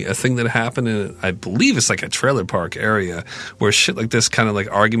unfortunately a thing that happened in, I believe it's like a trailer park area where shit like this, kind of like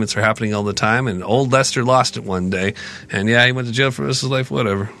arguments are happening all the time. And old Lester lost it one day, and he went to jail for the rest of his life.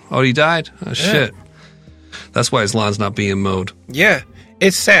 Whatever. Oh, he died. Oh, shit. That's why his lawn's not being mowed. Yeah,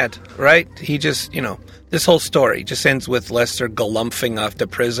 it's sad, right? He just, this whole story just ends with Lester galumphing off to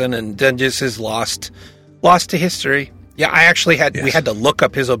prison, and then just is lost to history. Yeah, we had to look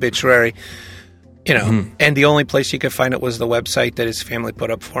up his obituary, and the only place you could find it was the website that his family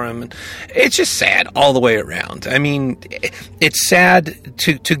put up for him. And it's just sad all the way around. I mean, it's sad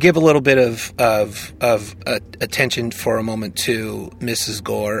to give a little bit of attention for a moment to Miss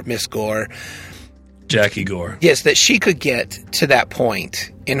Gore. Jackie Gore. Yes, that she could get to that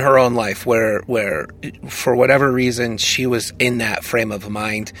point in her own life where for whatever reason she was in that frame of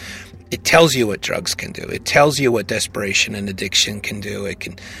mind. It tells you what drugs can do. It tells you what desperation and addiction can do. It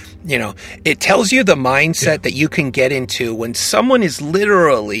can, it tells you the mindset that you can get into when someone is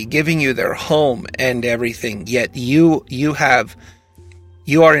literally giving you their home and everything, yet you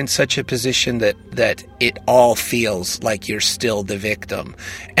are in such a position that it all feels like you're still the victim.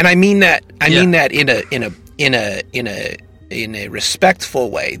 And I mean that in a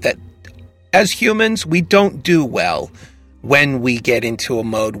respectful way, that as humans we don't do well when we get into a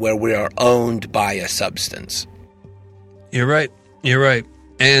mode where we are owned by a substance. You're right.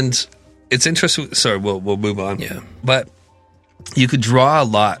 And it's interesting. Sorry, we'll move on. Yeah. But you could draw a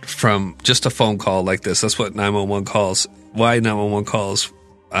lot from just a phone call like this. That's what 911 calls. Why 911 calls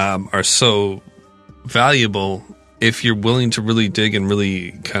are so valuable if you're willing to really dig and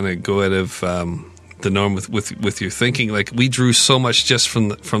really kind of go out of the norm with your thinking. Like, we drew so much just from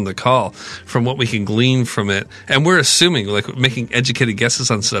the call, from what we can glean from it, and we're assuming, like, making educated guesses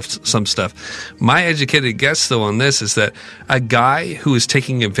on some stuff. My educated guess, though, on this is that a guy who is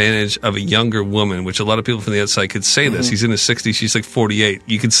taking advantage of a younger woman, which a lot of people from the outside could say this, he's in his 60s, she's like 48.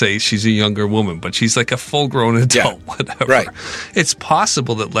 You could say she's a younger woman, but she's like a full-grown adult, whatever. Right. It's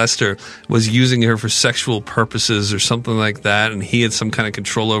possible that Lester was using her for sexual purposes or something like that, and he had some kind of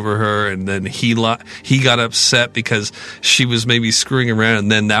control over her, and then he got upset because she was maybe screwing around,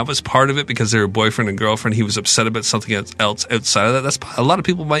 and then that was part of it because they were boyfriend and girlfriend. He was upset about something else outside of that. That's a lot of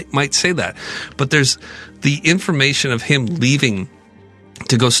people might say that, but there's the information of him leaving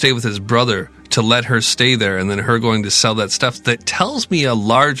to go stay with his brother, to let her stay there, and then her going to sell that stuff, that tells me a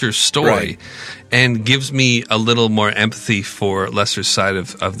larger story, right, and gives me a little more empathy for Lester's side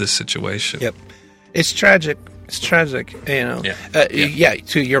of this situation. Yep. It's tragic. It's tragic, Yeah,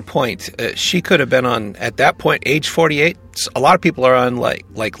 to your point, she could have been on, at that point, age 48. A lot of people are on like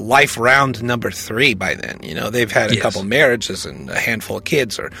life round number 3 by then. They've had a couple marriages and a handful of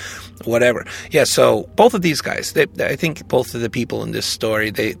kids or whatever. Yeah, so both of these guys, I think both of the people in this story,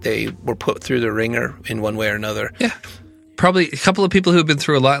 they were put through the ringer in one way or another. Yeah. Probably a couple of people who have been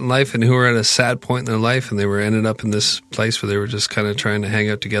through a lot in life and who are at a sad point in their life, and they ended up in this place where they were just kind of trying to hang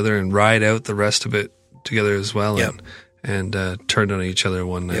out together and ride out the rest of it together as well, and turned on each other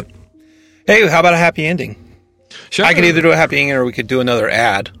one night. Yep. Hey, how about a happy ending? Sure. I could either do a happy ending or we could do another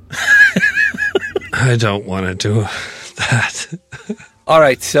ad. I don't want to do that. All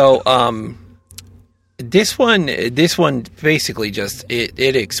right, so this one basically just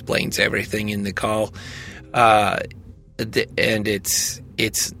it explains everything in the call, and it's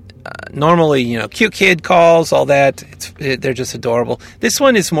normally, cute kid calls, all that. They're just adorable. This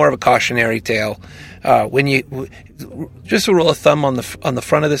one is more of a cautionary tale. When you just a rule of thumb on the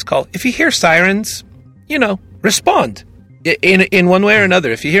front of this call, if you hear sirens, respond in one way or another.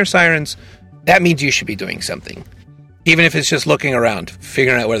 If you hear sirens, that means you should be doing something, even if it's just looking around,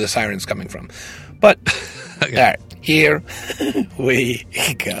 figuring out where the siren's coming from. But okay. All right, here we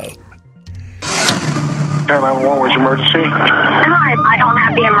go. 911, where's your emergency? I don't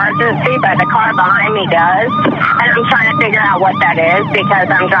have the emergency, but the car behind me does. And I'm trying to figure out what that is because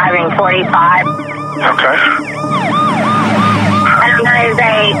I'm driving 45. Okay. And there is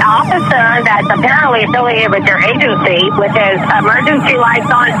an officer that's apparently affiliated with your agency with his emergency lights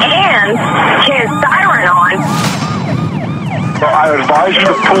on and his siren on. Well, I advise you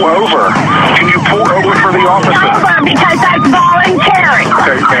to pull over. Can you pull over for the officer? Over because that's voluntary.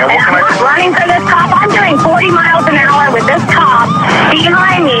 Okay, ma'am, what can I do? Running for this cop. I'm doing 40 miles an hour with this cop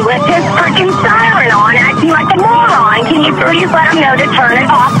behind me with his freaking siren on, acting like a moron. Can you please let him know to turn it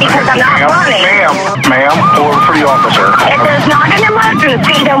off because I'm not running? Ma'am, pull over for the officer. If there's not an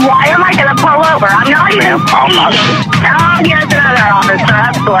emergency, then why am I going to pull over? I'm not even speeding. Oh, here's another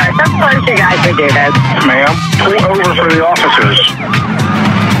officer. Of course you guys would do this. Ma'am, pull over for the officers.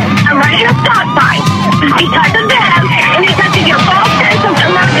 I'm running a stop sign because of them and because of your false sense of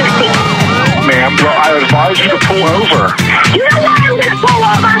emergency. Ma'am, well, I advise you to pull over. You know why I'm going to pull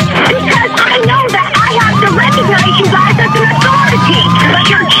over? Because I know that I have to recognize you guys as an authority.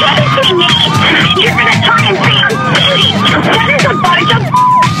 But you're chasing me. You're going to try and say I'm silly. That is a bunch of...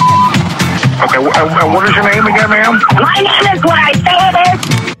 Okay, and what is your name again, ma'am? My name is what I say it is.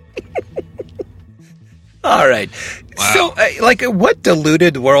 All right. Wow. So, what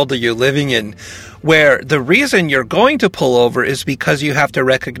deluded world are you living in where the reason you're going to pull over is because you have to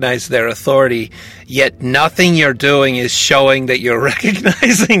recognize their authority, yet nothing you're doing is showing that you're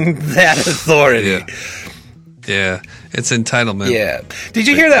recognizing that authority? Yeah. It's entitlement. Yeah. Did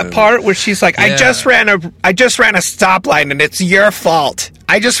you hear that part where she's like, I just ran a stop line and it's your fault.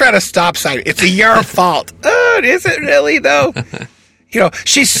 I just ran a stop sign. It's your fault. Oh, is it really though?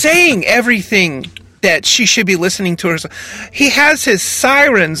 She's saying everything that she should be listening to herself. He has his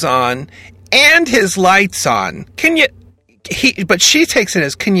sirens on and his lights on. But she takes it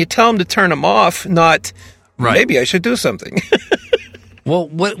as, can you tell him to turn them off? Not, maybe I should do something. Well,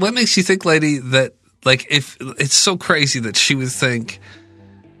 what makes you think, lady, that, if it's so crazy that she would think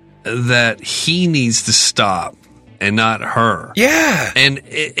that he needs to stop and not her? Yeah. And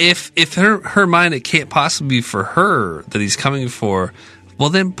if her mind, it can't possibly be for her that he's coming for, well,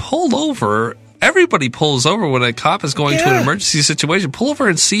 then pull over. Everybody pulls over when a cop is going to an emergency situation. Pull over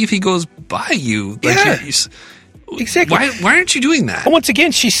and see if he goes by you. Exactly. Why aren't you doing that? And once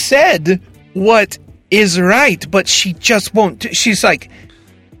again, she said what is right, but she just won't. She's like,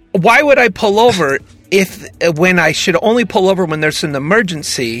 why would I pull over when I should only pull over when there's an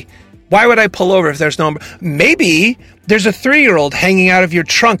emergency? Why would I pull over if there's no... Maybe there's a 3-year-old hanging out of your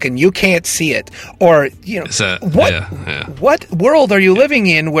trunk and you can't see it. Or, what world are you living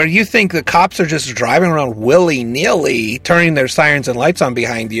in where you think the cops are just driving around willy-nilly, turning their sirens and lights on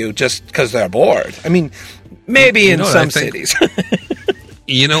behind you just because they're bored? I mean, maybe in some cities.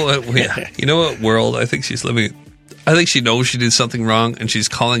 You know what? You know what world I think she's living in? I think she knows she did something wrong and she's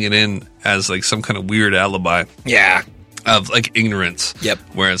calling it in as some kind of weird alibi. Yeah. Of ignorance. Yep.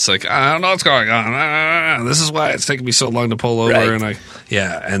 Where it's I don't know what's going on. This is why it's taking me so long to pull over. Right.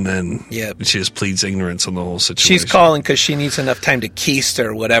 And then she just pleads ignorance on the whole situation. She's calling because she needs enough time to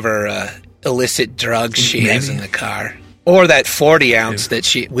keister whatever illicit drugs she has in the car. Or that 40 ounce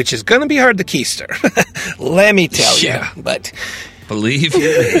which is going to be hard to keister. Let me tell you. But believe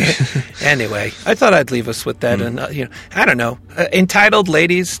you. Anyway, I thought I'd leave us with that. And I don't know. Entitled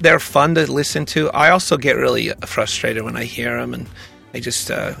ladies, they're fun to listen to. I also get really frustrated when I hear them, and I just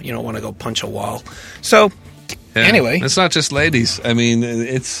want to go punch a wall. So anyway, it's not just ladies. I mean,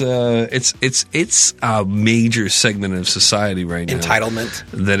 it's a major segment of society right now. Entitlement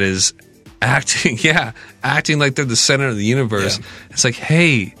that is acting like they're the center of the universe. Yeah. It's like,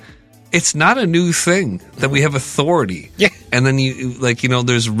 hey, it's not a new thing that we have authority. Yeah. And then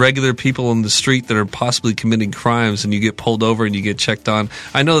there's regular people on the street that are possibly committing crimes and you get pulled over and you get checked on.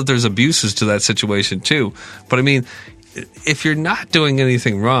 I know that there's abuses to that situation too. But I mean, if you're not doing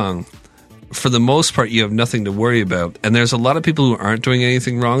anything wrong, for the most part, you have nothing to worry about. And there's a lot of people who aren't doing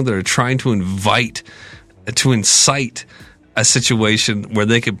anything wrong that are trying to incite a situation where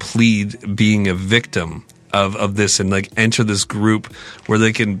they could plead being a victim of this and enter this group where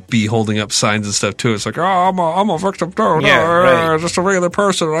they can be holding up signs and stuff too. It's I'm a victim too. Just a regular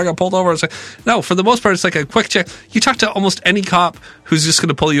person and I got pulled over. It's no, for the most part, it's a quick check. You talk to almost any cop who's just going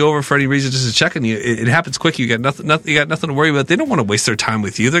to pull you over for any reason just to check on you. It happens quick. You got nothing to worry about. They don't want to waste their time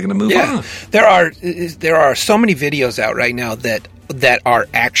with you. They're going to move on. There are so many videos out right now that are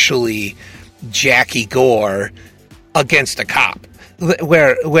actually Jackie Gore against a cop,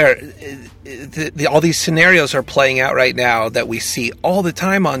 where all these scenarios are playing out right now that we see all the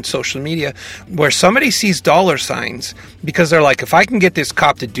time on social media, where somebody sees dollar signs because they're like, if I can get this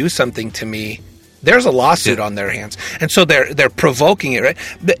cop to do something to me, there's a lawsuit on their hands, and so they're provoking it, right?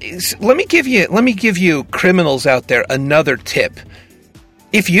 But let me give you criminals out there another tip.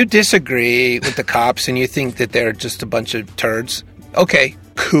 If you disagree with the cops and you think that they're just a bunch of turds, okay,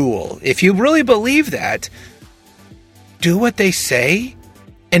 cool. If you really believe that, do what they say.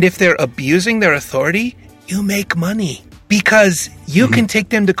 And if they're abusing their authority, you make money because you can take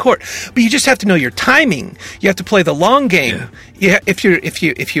them to court. But you just have to know your timing. You have to play the long game. Yeah. If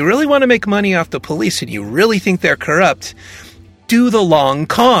you really want to make money off the police and you really think they're corrupt, do the long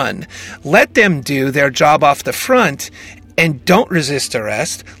con. Let them do their job off the front and don't resist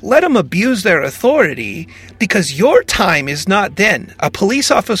arrest. Let them abuse their authority, because your time is not then. A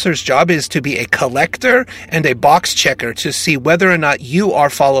police officer's job is to be a collector and a box checker to see whether or not you are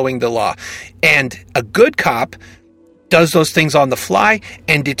following the law. And a good cop does those things on the fly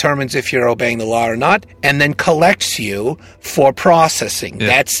and determines if you're obeying the law or not, and then collects you for processing.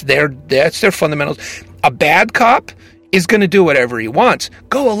 Yeah. That's their fundamentals. A bad cop is going to do whatever he wants.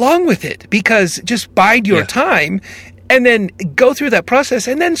 Go along with it, because just bide your time and then go through that process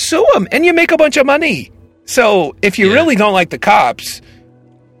and then sue them, and you make a bunch of money. So if you really don't like the cops,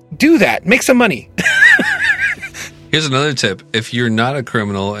 do that. Make some money. Here's another tip. If you're not a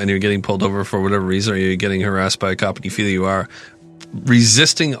criminal and you're getting pulled over for whatever reason, or you're getting harassed by a cop and you feel you are,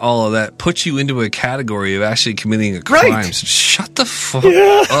 resisting all of that puts you into a category of actually committing a crime. Right. So shut the fuck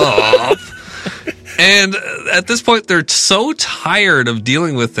up. And at this point, they're so tired of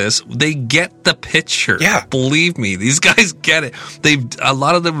dealing with this. They get the picture. Yeah. Believe me, these guys get it. A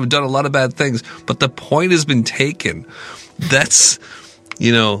lot of them have done a lot of bad things, but the point has been taken. That's,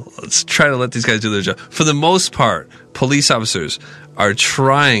 let's try to let these guys do their job. For the most part, police officers are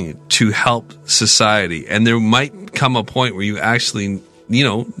trying to help society, and there might come a point where you actually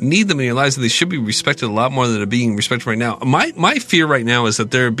need them in your lives, and they should be respected a lot more than they're being respected right now. My fear right now is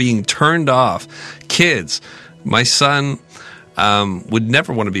that they're being turned off. Kids, my son would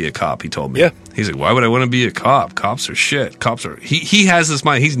never want to be a cop, he told me. Yeah. He's like, why would I want to be a cop? Cops are shit. He has this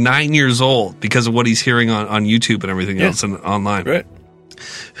mind. He's 9 years old because of what he's hearing on YouTube and everything else and online. Right.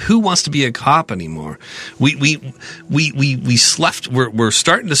 Who wants to be a cop anymore? We sloughed. We're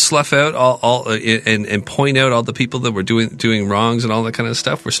starting to slough out all and point out all the people that were doing wrongs and all that kind of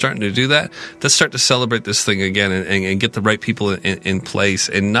stuff. We're starting to do that. Let's start to celebrate this thing again and get the right people in place,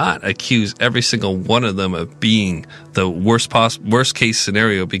 and not accuse every single one of them of being the worst case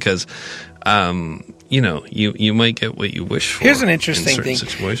scenario, because you might get what you wish for. Here's an interesting thing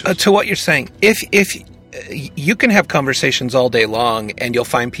to what you're saying. If you can have conversations all day long, and you'll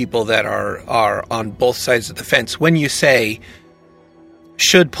find people that are on both sides of the fence. When you say,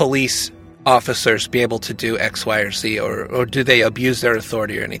 should police officers be able to do X, Y, or Z, or do they abuse their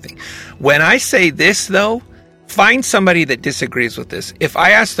authority or anything? When I say this, though, find somebody that disagrees with this. If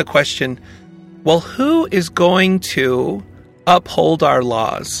I ask the question, well, who is going to uphold our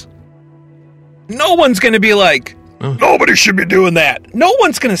laws? No one's going to be like, nobody should be doing that. No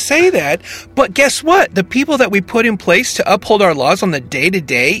one's going to say that. But guess what? The people that we put in place to uphold our laws on the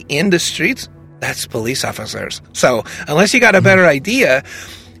day-to-day in the streets, that's police officers. So unless you got a better idea,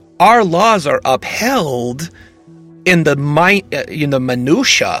 our laws are upheld in the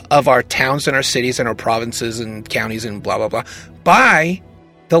minutia of our towns and our cities and our provinces and counties and blah, blah, blah, by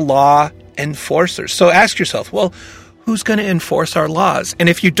the law enforcers. So ask yourself, well, who's going to enforce our laws? And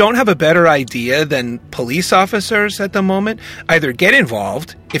if you don't have a better idea than police officers at the moment, either get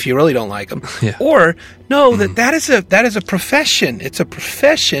involved if you really don't like them, or know that is a profession. It's a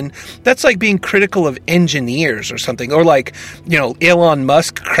profession. That's like being critical of engineers or something, or like, Elon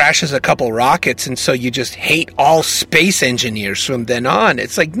Musk crashes a couple rockets, and so you just hate all space engineers from then on.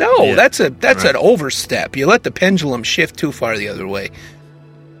 It's like, no, that's an overstep. You let the pendulum shift too far the other way.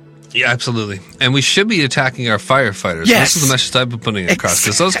 Yeah, absolutely. And we should be attacking our firefighters. Yes. This is the message I've been putting across,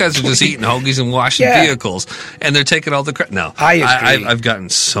 because those guys are just eating hoagies and washing vehicles, and they're taking all the crap. No, I agree. I've gotten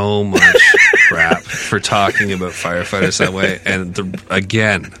so much crap for talking about firefighters that way. And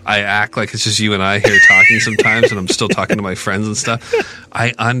again, I act like it's just you and I here talking sometimes, and I'm still talking to my friends and stuff.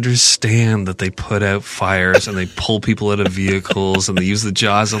 I understand that they put out fires and they pull people out of vehicles and they use the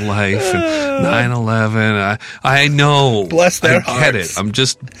jaws of life and 9/11. I know. Bless their hearts. I get it. I'm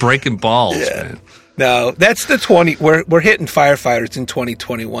just breaking balls, man. No, that's the 20. We're hitting firefighters in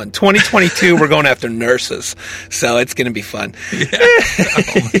 2021. 2022, we're going after nurses. So it's going to be fun. Yeah.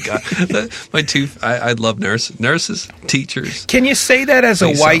 Oh my God. I love nurses, teachers. Can you say that as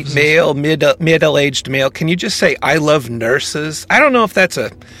a white officers. Male, middle-aged male? Can you just say, I love nurses? I don't know if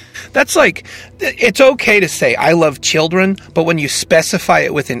that's like, it's okay to say I love children, but when you specify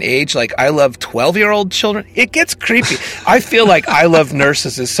it with an age, like I love 12-year-old children, it gets creepy. I feel like I love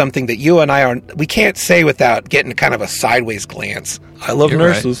nurses is something that you and I we can't say without getting kind of a sideways glance. I love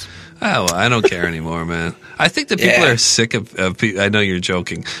nurses. Right. Oh, well, I don't care anymore, man. I think that people are sick of I know you're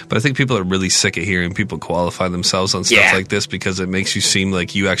joking, but I think people are really sick of hearing people qualify themselves on stuff like this, because it makes you seem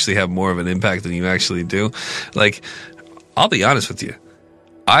like you actually have more of an impact than you actually do. Like, I'll be honest with you.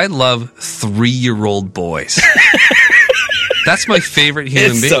 I love 3-year-old boys. That's my favorite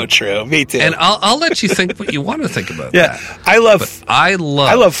human being. It's so true. Me too. And I'll let you think what you want to think about yeah, that. I love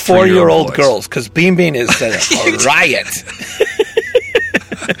 4-year-old girls because Bean Bean is a riot.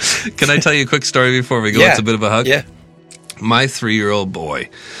 Can I tell you a quick story before we go? It's a bit of a hug. Yeah. My 3-year-old boy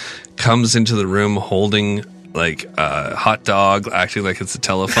comes into the room holding like a hot dog, acting like it's a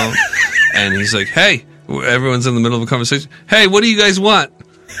telephone. And he's like, hey, everyone's in the middle of a conversation. Hey, what do you guys want?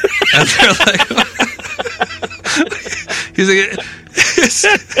 And they're like, he's like,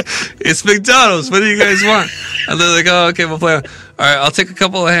 it's McDonald's. What do you guys want? And they're like, oh, okay, we'll play on. All right, I'll take a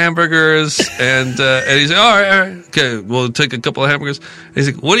couple of hamburgers. And he's like, all right. Okay, we'll take a couple of hamburgers. And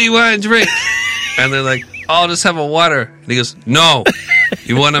he's like, what do you want to drink? And they're like, I'll just have a water. And he goes, no,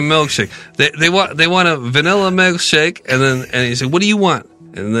 you want a milkshake. They want a vanilla milkshake. And he said, what do you want?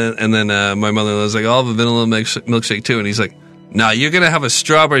 And then my mother-in-law was like, I'll have a vanilla milkshake too. And he's like, no, you're going to have a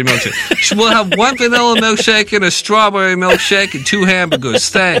strawberry milkshake. We'll have one vanilla milkshake and a strawberry milkshake and 2 hamburgers.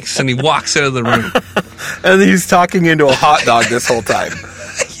 Thanks. And he walks out of the room. And he's talking into a hot dog this whole time.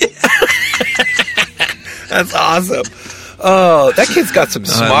 That's awesome. Oh, that kid's got some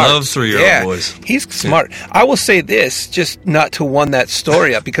smarts. I love 3-year-old boys. He's smart. Yeah. I will say this, just not to one that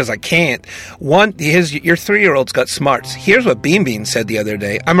story up because I can't. Your 3-year-old's got smarts. Here's what Bean Bean said the other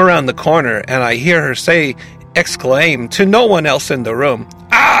day. I'm around the corner and I hear her exclaim to no one else in the room,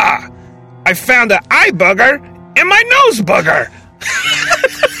 "Ah, I found an eye booger in my nose booger."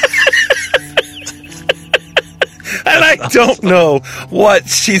 And I don't know what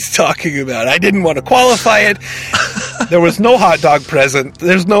she's talking about. I didn't want to qualify it. There was no hot dog present.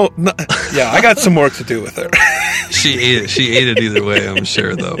 There's no I got some work to do with her. She ate it either way, I'm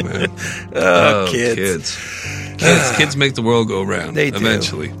sure, though, man. Kids make the world go round. They do.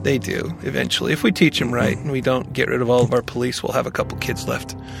 Eventually. They do. Eventually. If we teach them right and we don't get rid of all of our police, we'll have a couple kids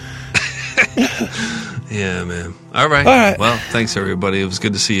left. Yeah, man. All right. Well, thanks, everybody. It was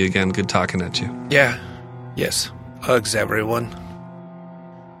good to see you again. Good talking at you. Yeah. Yes. Hugs, everyone.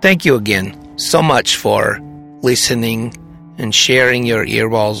 Thank you again so much for listening and sharing your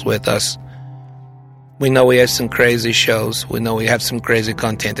earballs with us. We know we have some crazy shows. We know we have some crazy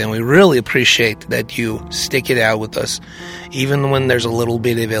content, and we really appreciate that you stick it out with us, even when there's a little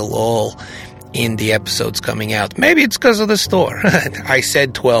bit of a lull in the episodes coming out. Maybe it's because of the store. I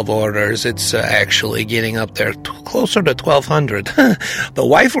said 12 orders. It's actually getting up there closer to 1,200. The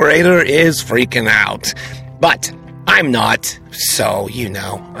wife orator is freaking out. But I'm not, so,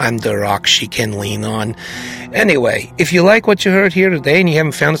 I'm the rock she can lean on. Anyway, if you like what you heard here today and you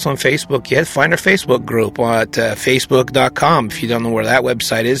haven't found us on Facebook yet, find our Facebook group at facebook.com. If you don't know where that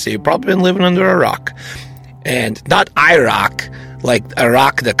website is, you've probably been living under a rock. And not Iraq, like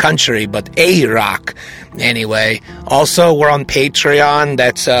Iraq the country, but a rock. Anyway, also we're on Patreon.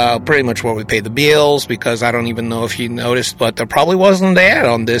 That's pretty much where we pay the bills, because I don't even know if you noticed, but there probably wasn't an ad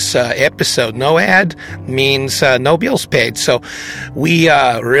on this episode. No ad means no bills paid. So we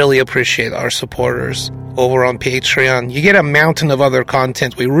really appreciate our supporters over on Patreon. You get a mountain of other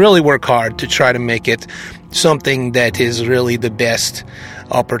content. We really work hard to try to make it something that is really the best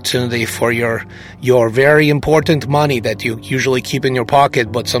opportunity for your very important money that you usually keep in your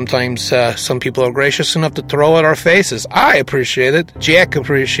pocket, but sometimes some people are gracious enough to throw at our faces. I appreciate it. Jack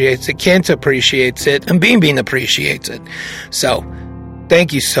appreciates it. Kent appreciates it. And Bean Bean appreciates it. So,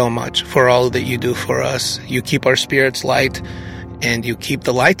 thank you so much for all that you do for us. You keep our spirits light, and you keep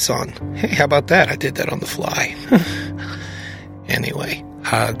the lights on. Hey, how about that? I did that on the fly. Anyway,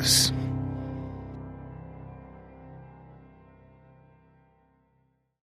 hugs.